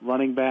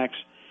 running backs.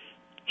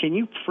 Can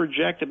you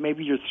project that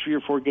maybe you're 3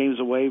 or 4 games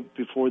away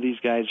before these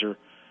guys are,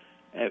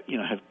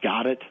 have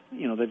got it?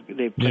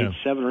 They've played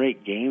 7 or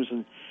 8 games,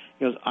 and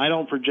he goes, I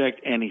don't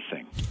project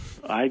anything.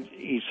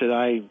 He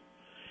said,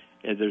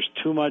 there's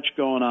too much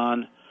going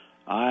on.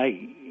 I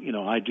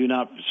do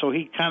not. So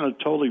he kind of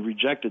totally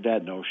rejected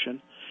that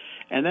notion.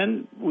 And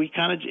then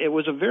it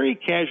was a very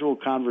casual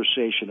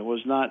conversation. It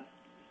was not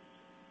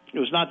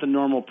the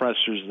normal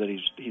pressers that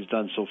he's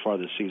done so far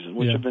this season,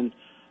 which have been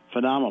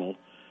phenomenal.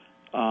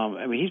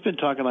 He's been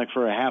talking like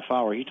for a half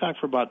hour. He talked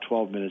for about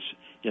 12 minutes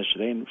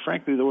yesterday, and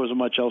frankly, there wasn't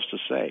much else to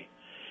say.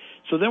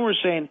 So then we're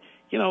saying,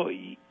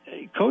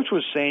 Coach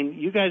was saying,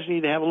 you guys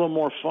need to have a little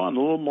more fun, a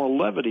little more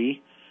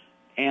levity.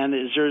 And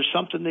is there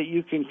something that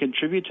you can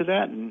contribute to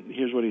that? And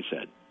here's what he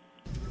said.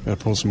 Got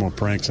to pull some more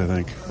pranks, I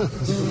think.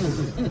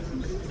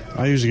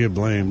 I usually get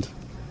blamed.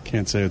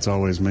 Can't say it's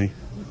always me.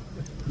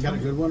 You got a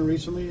good one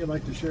recently you'd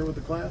like to share with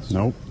the class?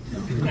 Nope.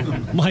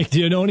 Mike, do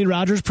you know any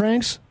Rodgers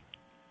pranks?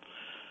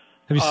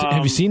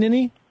 Have you seen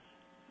any?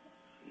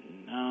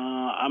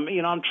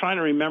 I'm trying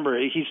to remember.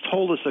 He's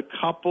told us a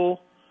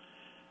couple.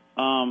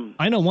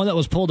 I know one that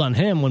was pulled on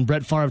him when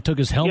Brett Favre took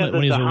his helmet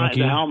when he was a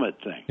rookie. The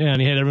helmet thing. Yeah,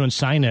 and he had everyone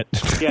sign it.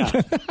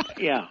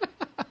 Yeah.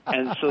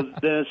 And so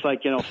then it's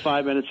like,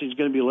 5 minutes, he's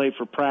going to be late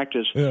for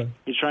practice. Yeah.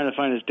 He's trying to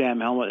find his damn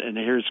helmet, and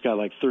here it's got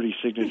like 30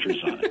 signatures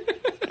on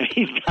it. And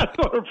he's got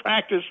to go to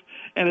practice,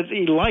 and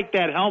he liked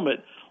that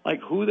helmet. Like,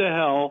 who the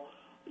hell,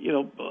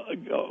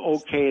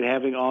 okayed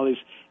having all these.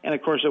 And,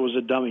 of course, it was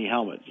a dummy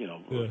helmet.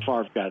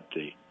 Favre got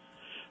the.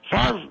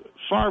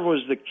 Favre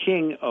was the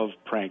king of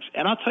pranks.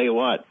 And I'll tell you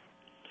what.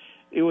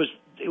 It was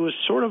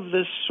sort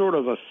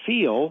of a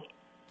feel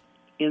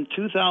in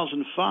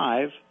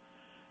 2005,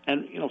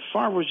 and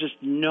Favre was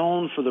just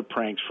known for the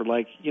pranks. For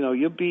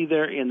you'll be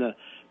there in the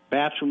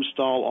bathroom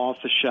stall off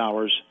the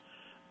showers.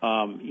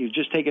 You've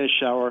just taken a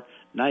shower.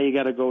 Now you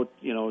got to go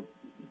to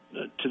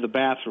the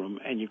bathroom,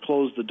 and you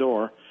close the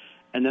door,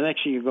 and the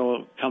next thing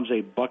comes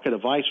a bucket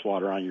of ice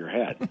water on your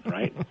head.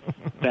 Right?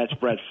 That's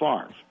Brett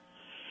Favre,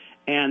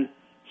 and.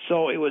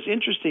 So it was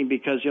interesting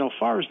because,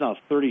 Favre's now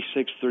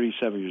 36,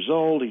 37 years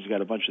old. He's got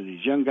a bunch of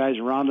these young guys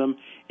around him.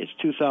 It's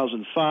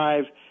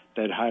 2005.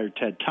 They'd hired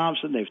Ted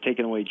Thompson. They've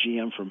taken away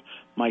GM from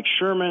Mike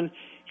Sherman.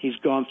 He's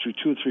gone through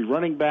 2 or 3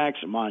 running backs.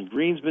 Amon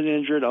Green's been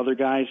injured, other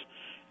guys.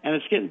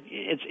 And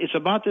it's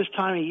about this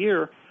time of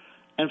year.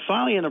 And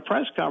finally, in a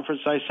press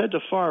conference, I said to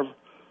Favre,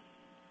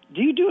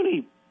 do you do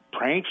any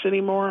pranks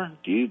anymore?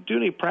 Do you do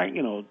any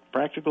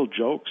practical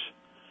jokes?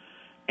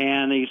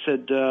 And he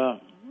said,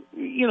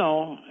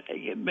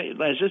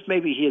 as if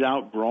maybe he had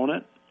outgrown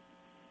it.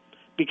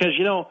 Because,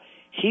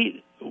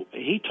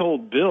 he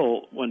told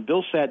Bill, when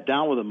Bill sat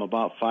down with him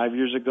about 5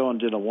 years ago and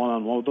did a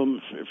one-on-one with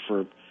him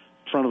for in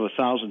front of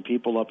 1,000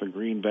 people up in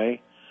Green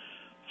Bay,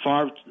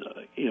 Favre,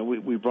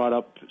 we brought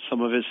up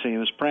some of his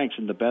famous pranks,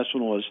 and the best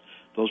one was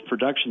those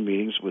production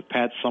meetings with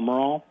Pat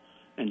Summerall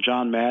and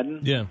John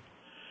Madden. Yeah.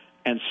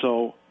 And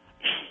so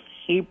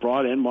he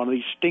brought in one of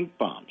these stink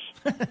bombs.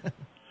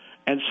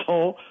 And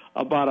so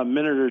about a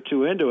minute or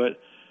two into it,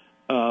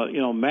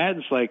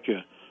 Madden's like,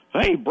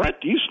 hey,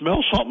 Brett, do you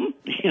smell something?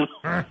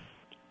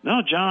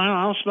 No, John,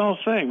 I don't smell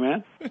a thing,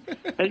 man.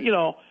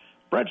 And,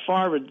 Brett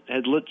Favre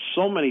had lit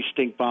so many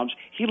stink bombs.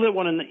 He lit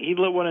one in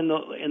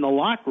the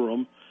locker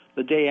room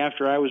the day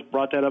after I was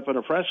brought that up at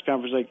a press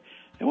conference. Like,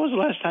 when was the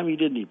last time you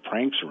did any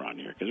pranks around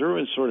here? Because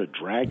everyone's sort of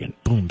dragging.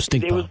 Boom,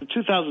 stink bomb. It was the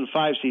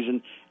 2005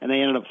 season, and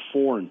they ended up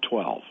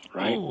 4-12,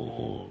 right?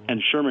 Oh.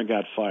 And Sherman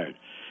got fired.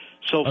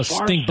 So a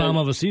stink bomb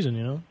of a season,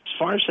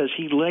 Favre says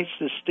he lights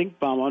this stink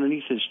bomb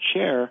underneath his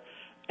chair,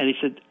 and he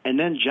said, and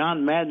then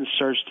John Madden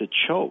starts to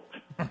choke,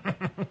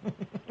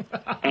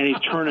 and he's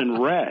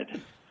turning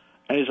red.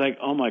 And he's like,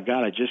 oh, my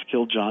God, I just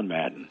killed John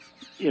Madden,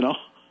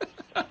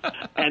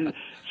 And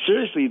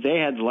seriously, they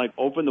had to,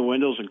 open the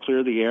windows and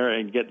clear the air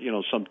and get,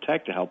 some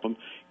tech to help him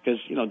because,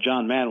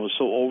 John Madden was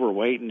so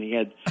overweight and he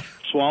had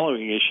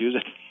swallowing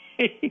issues.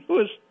 He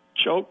was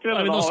choking.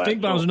 I mean, those stink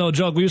bombs are no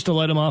joke. We used to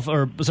light them off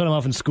or set them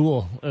off in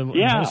school, in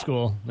high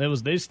school.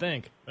 They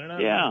stink. They're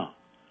not yeah.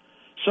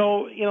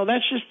 So,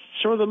 that's just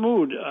sort of the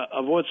mood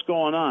of what's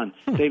going on.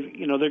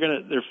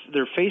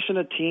 They're facing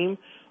a team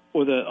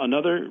with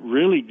another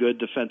really good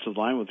defensive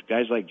line with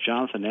guys like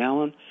Jonathan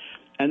Allen.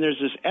 And there's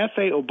this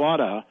F.A.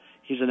 Obada.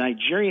 He's a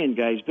Nigerian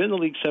guy. He's been in the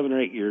league 7 or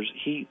 8 years.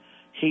 He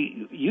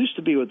used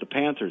to be with the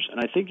Panthers,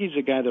 and I think he's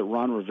a guy that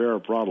Ron Rivera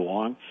brought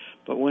along.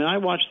 But when I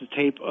watched the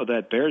tape of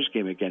that Bears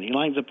game again, he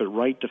lines up at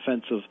right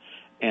defensive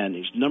end.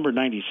 He's number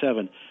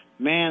 97.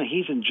 Man,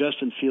 he's in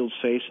Justin Fields'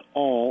 face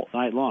all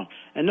night long.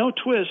 And no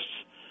twists,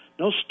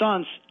 no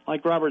stunts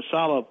like Robert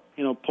Saleh,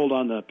 pulled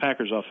on the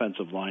Packers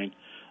offensive line.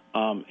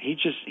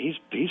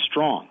 He's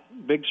strong,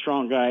 big,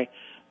 strong guy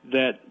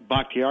that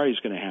Bakhtiari is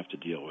going to have to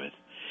deal with.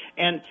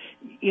 And,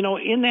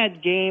 in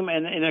that game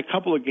and in a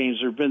couple of games,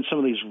 there have been some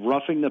of these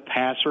roughing the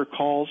passer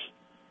calls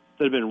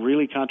that have been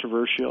really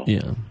controversial.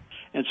 Yeah.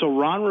 And so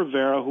Ron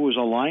Rivera, who was a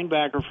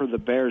linebacker for the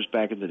Bears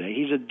back in the day,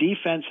 he's a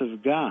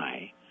defensive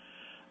guy,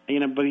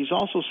 but he's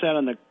also sat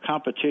on the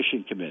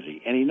competition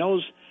committee. And he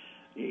knows,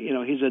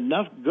 he's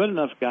good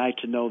enough guy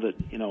to know that,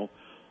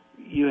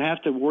 you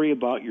have to worry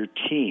about your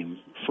team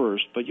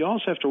first, but you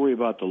also have to worry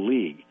about the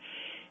league.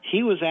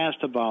 He was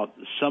asked about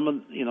some of,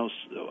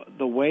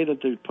 the way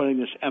that they're putting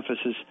this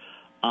emphasis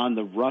on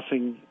the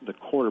roughing the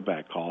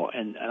quarterback call.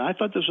 And I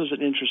thought this was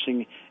an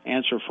interesting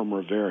answer from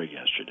Rivera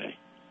yesterday.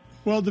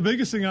 Well, the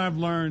biggest thing I've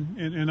learned,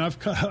 and I've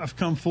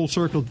come full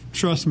circle,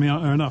 trust me,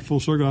 or not full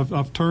circle,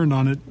 I've turned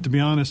on it, to be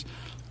honest.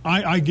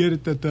 I get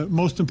it that the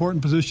most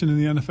important position in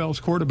the NFL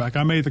is quarterback.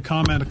 I made the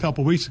comment a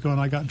couple weeks ago,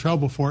 and I got in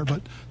trouble for it,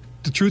 but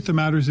the truth of the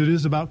matter is it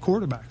is about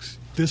quarterbacks.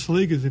 This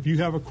league is if you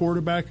have a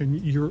quarterback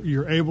and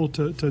you're able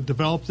to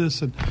develop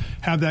this and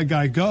have that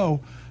guy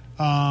go,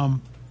 a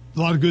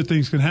lot of good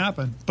things can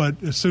happen.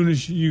 But as soon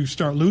as you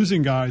start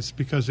losing guys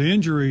because of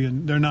injury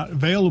and they're not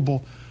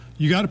available,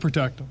 you got to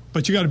protect them.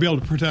 But you got to be able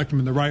to protect them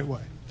in the right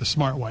way, the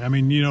smart way. I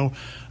mean,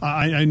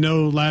 I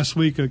know last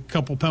week a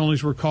couple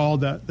penalties were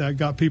called that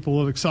got people a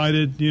little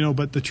excited,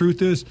 but the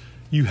truth is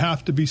you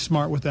have to be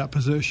smart with that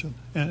position,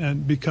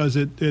 and because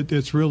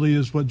it really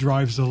is what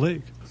drives the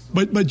league.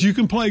 But you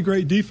can play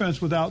great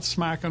defense without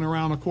smacking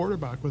around a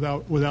quarterback,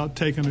 without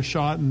taking a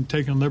shot and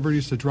taking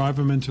liberties to drive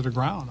him into the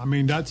ground. I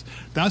mean, that's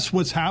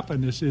what's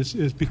happened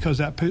is because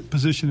that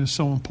position is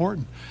so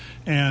important.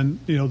 And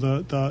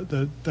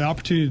the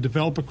opportunity to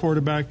develop a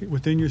quarterback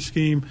within your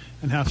scheme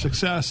and have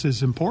success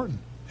is important.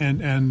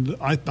 And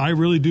I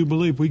really do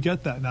believe we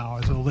get that now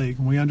as a league,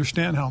 and we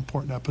understand how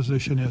important that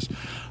position is.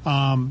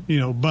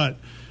 But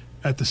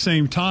at the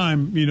same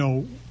time,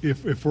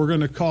 if we're going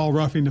to call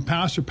roughing the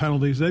passer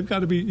penalties, they've got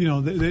to be,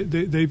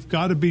 they've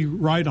got to be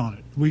right on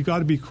it. We've got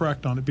to be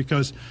correct on it,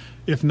 because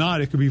if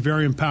not, it could be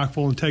very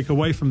impactful and take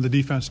away from the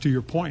defense. To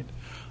your point,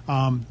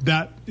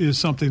 that is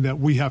something that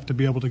we have to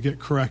be able to get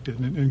corrected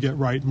and get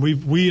right. And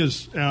we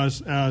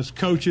as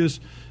coaches,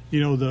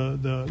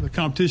 the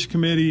competition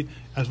committee,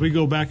 as we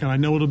go back, and I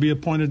know it'll be a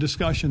point of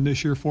discussion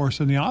this year for us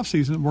in the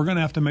offseason, we're going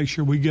to have to make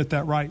sure we get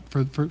that right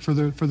for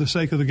the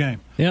sake of the game.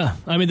 Yeah,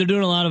 I mean, they're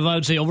doing a lot of, I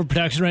would say,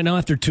 overprotection right now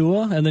after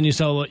Tua, and then you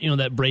saw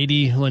that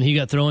Brady when he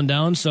got thrown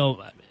down.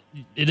 So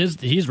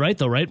he's right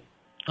though, right?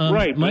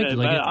 Right, Mike,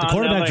 the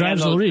quarterback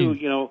drives the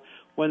league.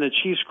 When the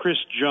Chiefs' Chris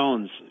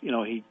Jones,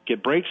 he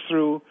breaks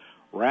through,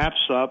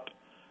 wraps up,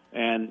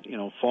 and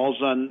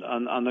falls on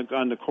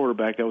the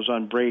quarterback that was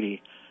on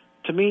Brady.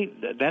 To me,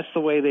 that's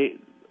the way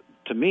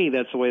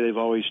they've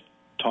always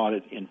taught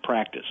it in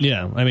practice.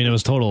 Yeah, I mean, it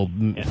was total.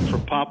 And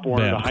from Pop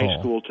Warner to high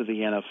school to the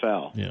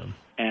NFL. Yeah,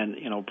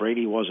 and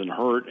Brady wasn't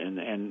hurt,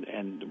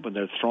 and when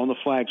they're throwing the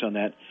flags on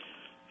that,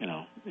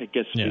 it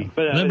gets. Yeah.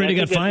 But then Brady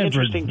got fined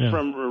for. Interesting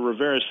from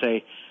Rivera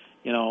say,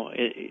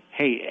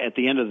 hey, at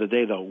the end of the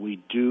day, though,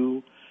 we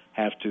do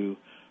have to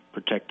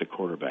protect the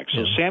quarterback.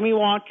 So Sammy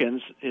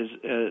Watkins is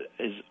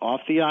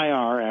off the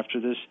IR after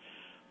this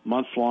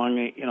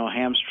month-long,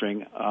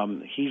 hamstring.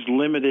 He's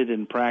limited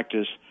in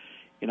practice.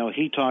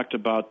 He talked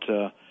about,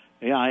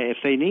 if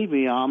they need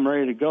me, I'm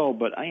ready to go.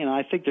 But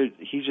I think that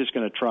he's just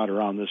going to trot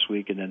around this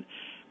week, and then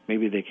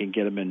maybe they can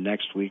get him in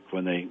next week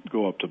when they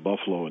go up to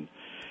Buffalo and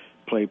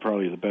play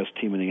probably the best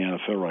team in the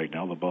NFL right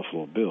now, the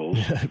Buffalo Bills.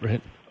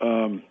 Right.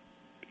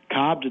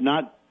 Cobb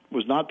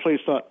was not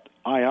placed on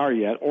IR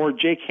yet, or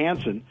Jake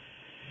Hansen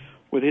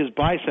with his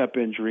bicep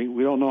injury.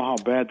 We don't know how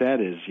bad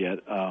that is yet.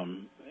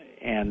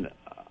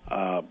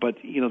 But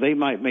they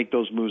might make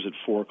those moves at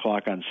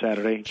 4:00 on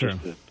Saturday, sure,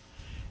 just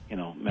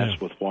to mess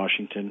with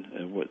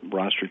Washington, with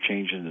roster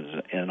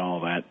changes and all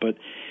that. But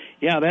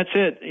yeah, that's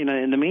it.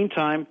 In the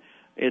meantime,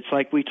 it's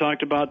like we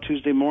talked about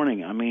Tuesday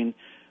morning. I mean,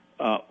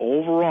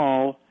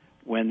 overall,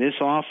 when this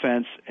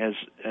offense is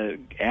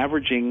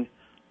averaging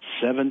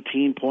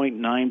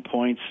 17.9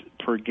 points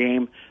per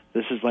game,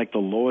 this is like the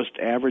lowest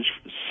average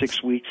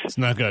 6 weeks it's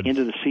not good.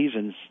 into the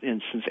season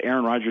since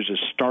Aaron Rodgers has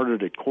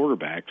started at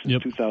quarterback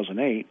since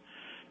 2008.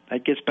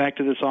 That gets back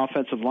to this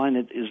offensive line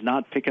that is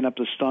not picking up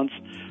the stunts.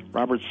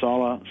 Robert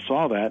Saleh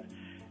saw that,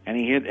 and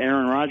he hit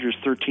Aaron Rodgers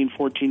 13,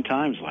 14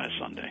 times last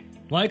Sunday.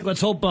 Mike,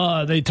 let's hope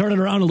they turn it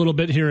around a little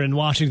bit here in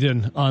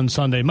Washington on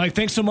Sunday. Mike,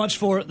 thanks so much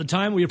for the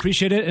time. We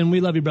appreciate it, and we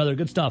love you, brother.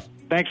 Good stuff.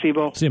 Thanks,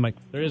 Evo. See you, Mike.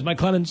 There is Mike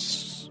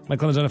Clemens. Mike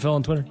Clemens NFL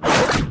on Twitter.